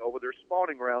driving over their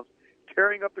spawning grounds,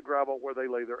 tearing up the gravel where they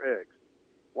lay their eggs.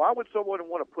 Why would someone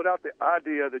want to put out the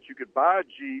idea that you could buy a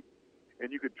Jeep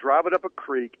and you could drive it up a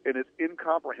creek, and it's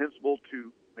incomprehensible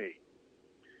to me?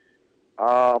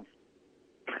 I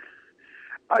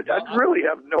really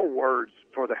have no words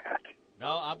for that.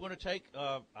 No, I'm going to take.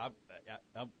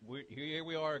 Here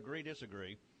we are. Agree,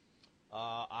 disagree.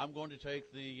 I'm going to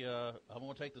take the. I'm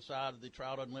going to take the side of the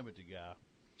Trout Unlimited guy.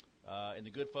 and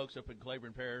the good folks up in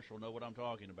Claiborne Parish will know what I'm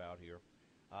talking about here.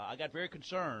 I got very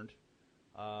concerned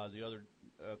a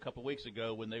couple of weeks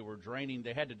ago when they were draining.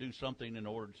 They had to do something in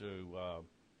order to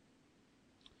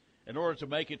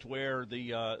make it to where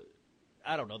the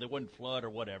I don't know, they wouldn't flood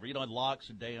or whatever. Locks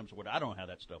and dams or whatever. I don't know how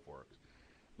that stuff works.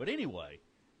 But anyway,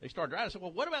 they started driving. I said,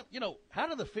 well, what about, how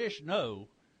do the fish know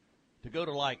to go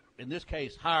to, like, in this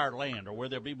case, higher land or where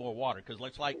there'll be more water? Because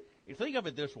it's like, you think of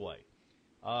it this way.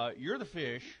 You're the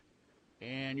fish,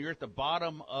 and you're at the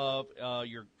bottom of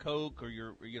your Coke or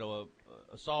your,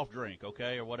 a soft drink,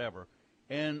 okay, or whatever.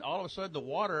 And all of a sudden the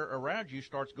water around you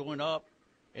starts going up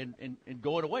and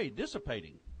going away,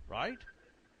 dissipating, right?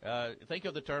 Think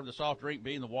of the term, the soft drink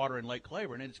being the water in Lake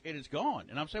Claiborne, and it's gone.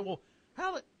 And I'm saying, well,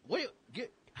 how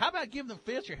about giving the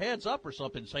fish your heads up or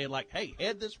something, saying like, hey,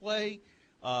 head this way,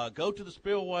 go to the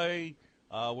spillway,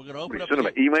 we're going to open up. Send them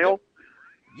an email?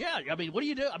 Yeah, I mean, what do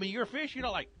you do? I mean, you're a fish,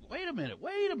 like, wait a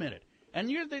minute. And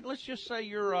let's just say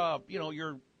you're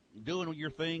doing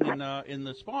your thing in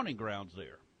the spawning grounds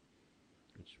there.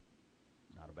 It's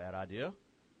not a bad idea.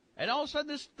 And all of a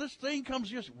sudden this thing comes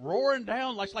just roaring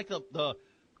down like the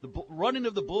running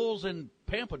of the bulls in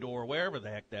Pampador, wherever the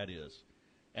heck that is.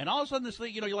 And all of a sudden this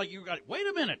thing, you're like, wait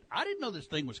a minute, I didn't know this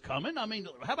thing was coming. I mean,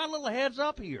 how about a little heads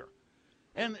up here?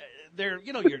 And they're,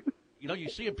 you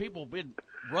see people been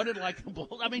running like the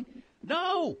bulls. I mean,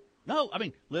 no. I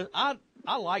mean, I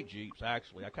like Jeeps,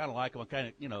 actually. I kind of like them. I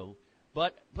kind of,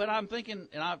 but I'm thinking,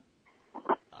 and I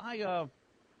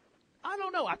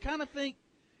don't know. I kind of think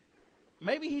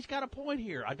maybe he's got a point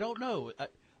here. I don't know.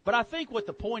 But I think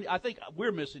I think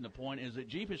we're missing the point is that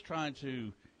Jeep is trying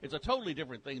to, it's a totally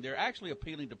different thing. They're actually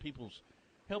appealing to people's,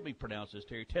 help me pronounce this,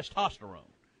 Terry,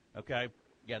 testosterone. Okay?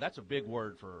 Yeah, that's a big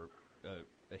word for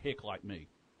a hick like me.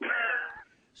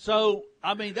 So,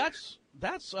 I mean, that's. Dear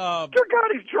God,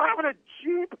 he's driving a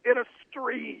Jeep in a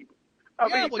stream.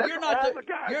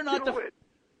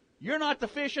 You're not the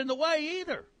fish in the way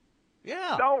either.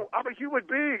 Yeah. No, I'm a human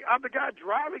being. I'm the guy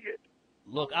driving it.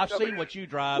 Look, I've seen what you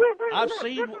drive. I've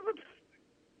seen what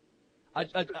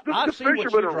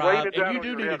you drive, and you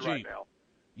do need a Jeep. Right,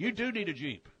 you do need a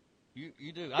Jeep.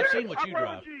 You do. I've seen what you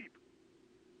drive.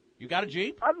 You got a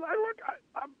Jeep? I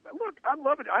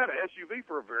love it. I had an SUV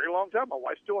for a very long time. My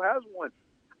wife still has one.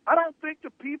 I don't think the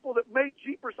people that make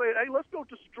Jeep are saying, hey, let's go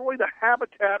destroy the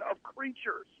habitat of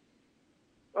creatures.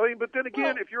 I mean, but then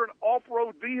again, if you're an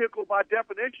off-road vehicle, by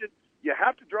definition, you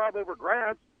have to drive over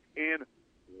grass, and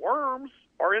worms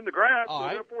are in the grass, so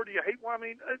therefore do you hate one? I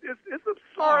mean, it's absurd.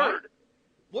 Right.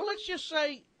 Well, let's just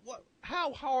say,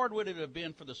 how hard would it have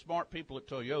been for the smart people at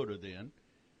Toyota then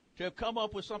to have come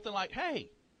up with something like, hey,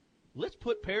 let's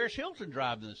put Paris Hilton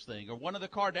driving this thing, or one of the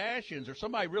Kardashians, or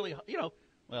somebody really,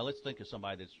 well, let's think of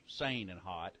somebody that's sane and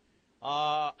hot.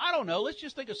 I don't know. Let's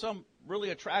just think of some really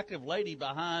attractive lady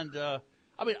behind,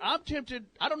 I'm tempted,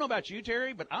 I don't know about you,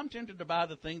 Terry, but I'm tempted to buy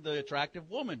the thing the attractive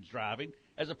woman's driving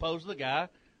as opposed to the guy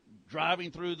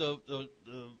driving through the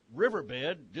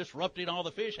riverbed, disrupting all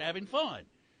the fish, having fun.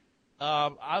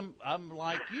 I'm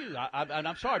like you. And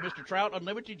I'm sorry, Mr. Trout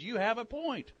Unlimited, you have a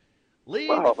point. Leave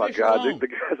the fish alone. The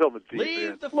guys on the Jeep.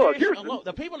 Leave the fish alone.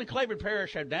 The people in Claiborne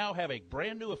Parish now have a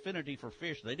brand new affinity for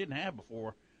fish they didn't have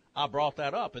before I brought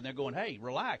that up, and they're going, hey,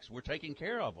 relax, we're taking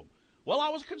care of them. Well, I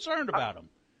was concerned about them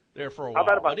there for a while. I've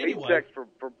had about 8 anyway, texts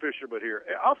from fishermen here.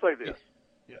 I'll say this.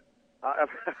 Yeah.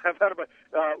 I've had about,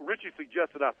 Richie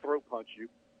suggested I throat punch you.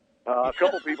 A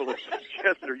couple people have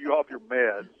suggested, are you off your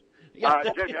meds?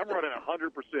 Jamie, I'm running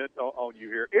 100% on you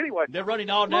here. Anyway, they're running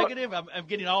all negative. I'm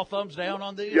getting all thumbs down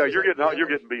on these. Yeah, you're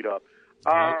getting beat up.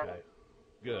 Okay,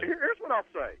 good. Here's what I'll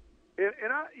say.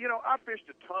 And I fished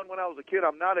a ton when I was a kid.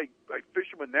 I'm not a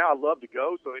fisherman now. I love to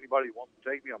go, so anybody who wants to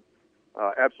take me,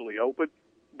 I'm absolutely open.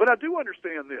 But I do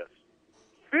understand this.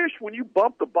 Fish, when you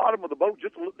bump the bottom of the boat,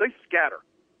 they scatter.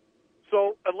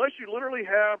 So unless you literally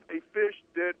have a fish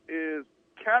that is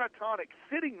catatonic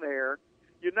sitting there,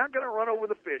 you're not going to run over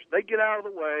the fish. They get out of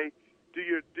the way. Do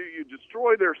you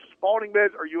destroy their spawning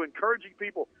beds? Are you encouraging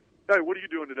people, hey, what are you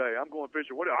doing today? I'm going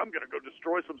fishing. I'm going to go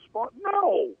destroy some spawn.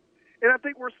 No. And I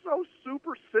think we're so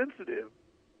super sensitive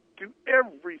to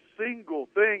every single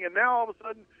thing. And now all of a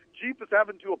sudden, Jeep is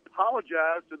having to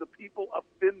apologize to the people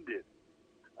offended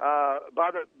by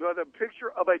the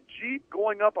picture of a Jeep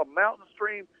going up a mountain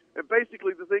stream, and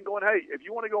basically the thing going, hey, if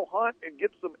you want to go hunt and get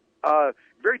some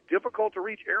very difficult to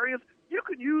reach areas, you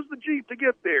can use the Jeep to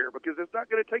get there because it's not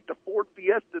going to take the Ford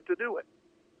Fiesta to do it.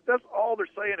 That's all they're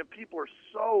saying, and people are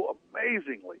so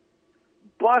amazingly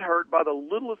butthurt by the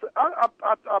littlest.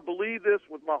 I believe this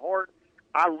with my heart.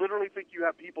 I literally think you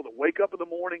have people that wake up in the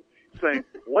morning saying,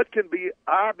 what can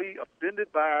I be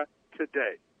offended by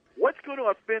today? What's going to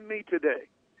offend me today?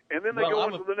 And then they go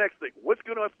on to the next thing. What's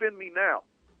going to offend me now?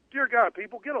 Dear God,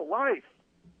 people, get a life.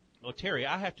 Well, Terry,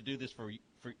 I have to do this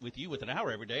with you with an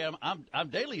hour every day. I'm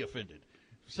daily offended.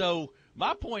 So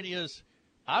my point is,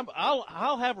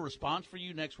 I'll have a response for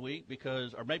you next week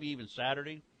or maybe even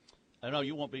Saturday. I know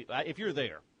you won't be if you're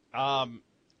there. I'm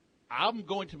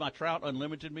going to my Trout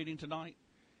Unlimited meeting tonight,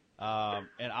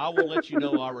 and I will let you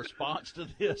know our response to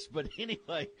this. But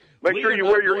anyway, make sure you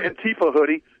wear your Antifa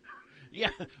hoodie.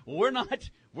 Yeah, we're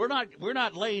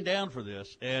not laying down for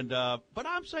this. And but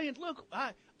I'm saying, look,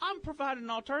 I'm providing an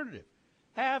alternative.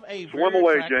 Have a swim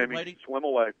away, Jamie. Lady. Swim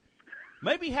away.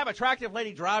 Maybe have an attractive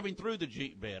lady driving through the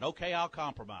Jeep bed. Okay, I'll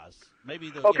compromise. Maybe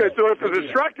the so if it's an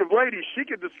attractive lady, she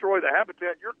can destroy the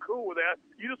habitat. You're cool with that.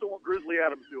 You just don't want Grizzly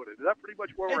Adams doing it. Is that pretty much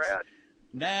where we're at?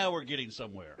 Now we're getting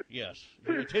somewhere. Yes,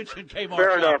 the attention came on.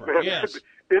 Fair enough, man. Yes,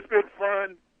 it's been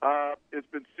fun. It's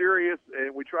been serious,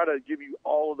 and we try to give you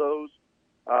all of those.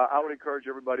 I would encourage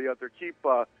everybody out there keep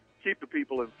the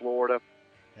people in Florida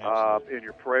in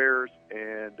your prayers,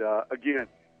 and again,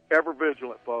 ever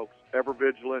vigilant, folks. Ever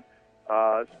vigilant.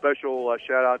 Special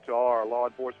shout out to all our law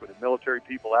enforcement and military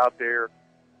people out there,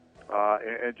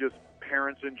 and just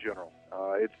parents in general.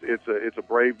 It's a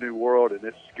brave new world, and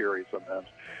it's scary sometimes.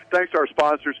 Thanks to our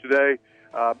sponsors today.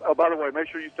 By the way, make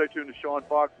sure you stay tuned to Sean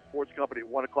Fox, the Sports Company, at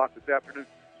 1 o'clock this afternoon.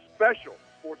 Special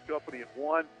Sports Company at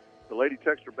 1. The Lady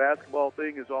Texter basketball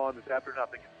thing is on this afternoon. I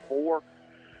think it's 4.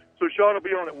 So Sean will be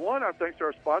on at 1. Our thanks to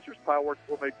our sponsors, Powerworks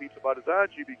Gourmet Pizza by Design,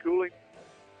 GB Cooling.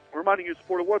 Reminding you to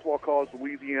support a worthwhile cause,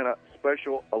 Louisiana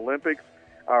Special Olympics.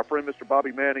 Our friend, Mr.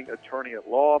 Bobby Manning, attorney at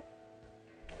law,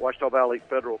 Ouachita Valley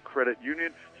Federal Credit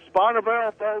Union.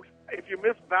 Spondaville, folks, if you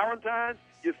missed Valentine's,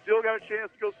 you still got a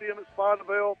chance to go see them at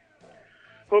Spondaville.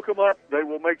 Hook them up. They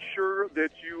will make sure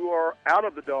that you are out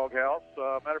of the doghouse.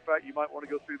 Matter of fact, you might want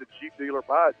to go see the Jeep dealer,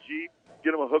 buy a Jeep,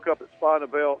 get them a hookup at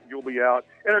Spondaville. You'll be out.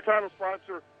 And our title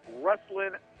sponsor,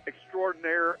 Wrestling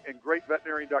Extraordinaire and great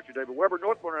veterinarian Dr. David Weber,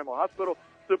 North Monroe Animal Hospital.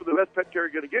 Simply the best pet care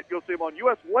you're going to get. Go see him on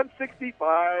US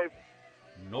 165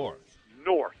 North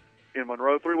in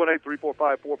Monroe.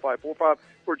 318-345-4545.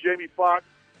 For Jamie Foxx,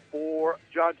 for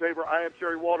John Tabor, I am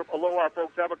Terry Waldrop. Aloha,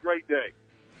 folks. Have a great day.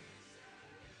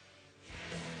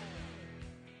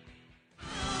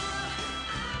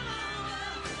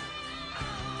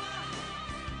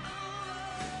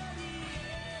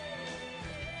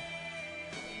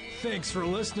 Thanks for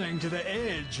listening to The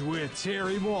Edge with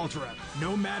Terry Waldrop.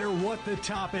 No matter what the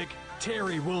topic,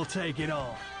 Terry will take it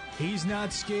on. He's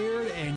not scared, and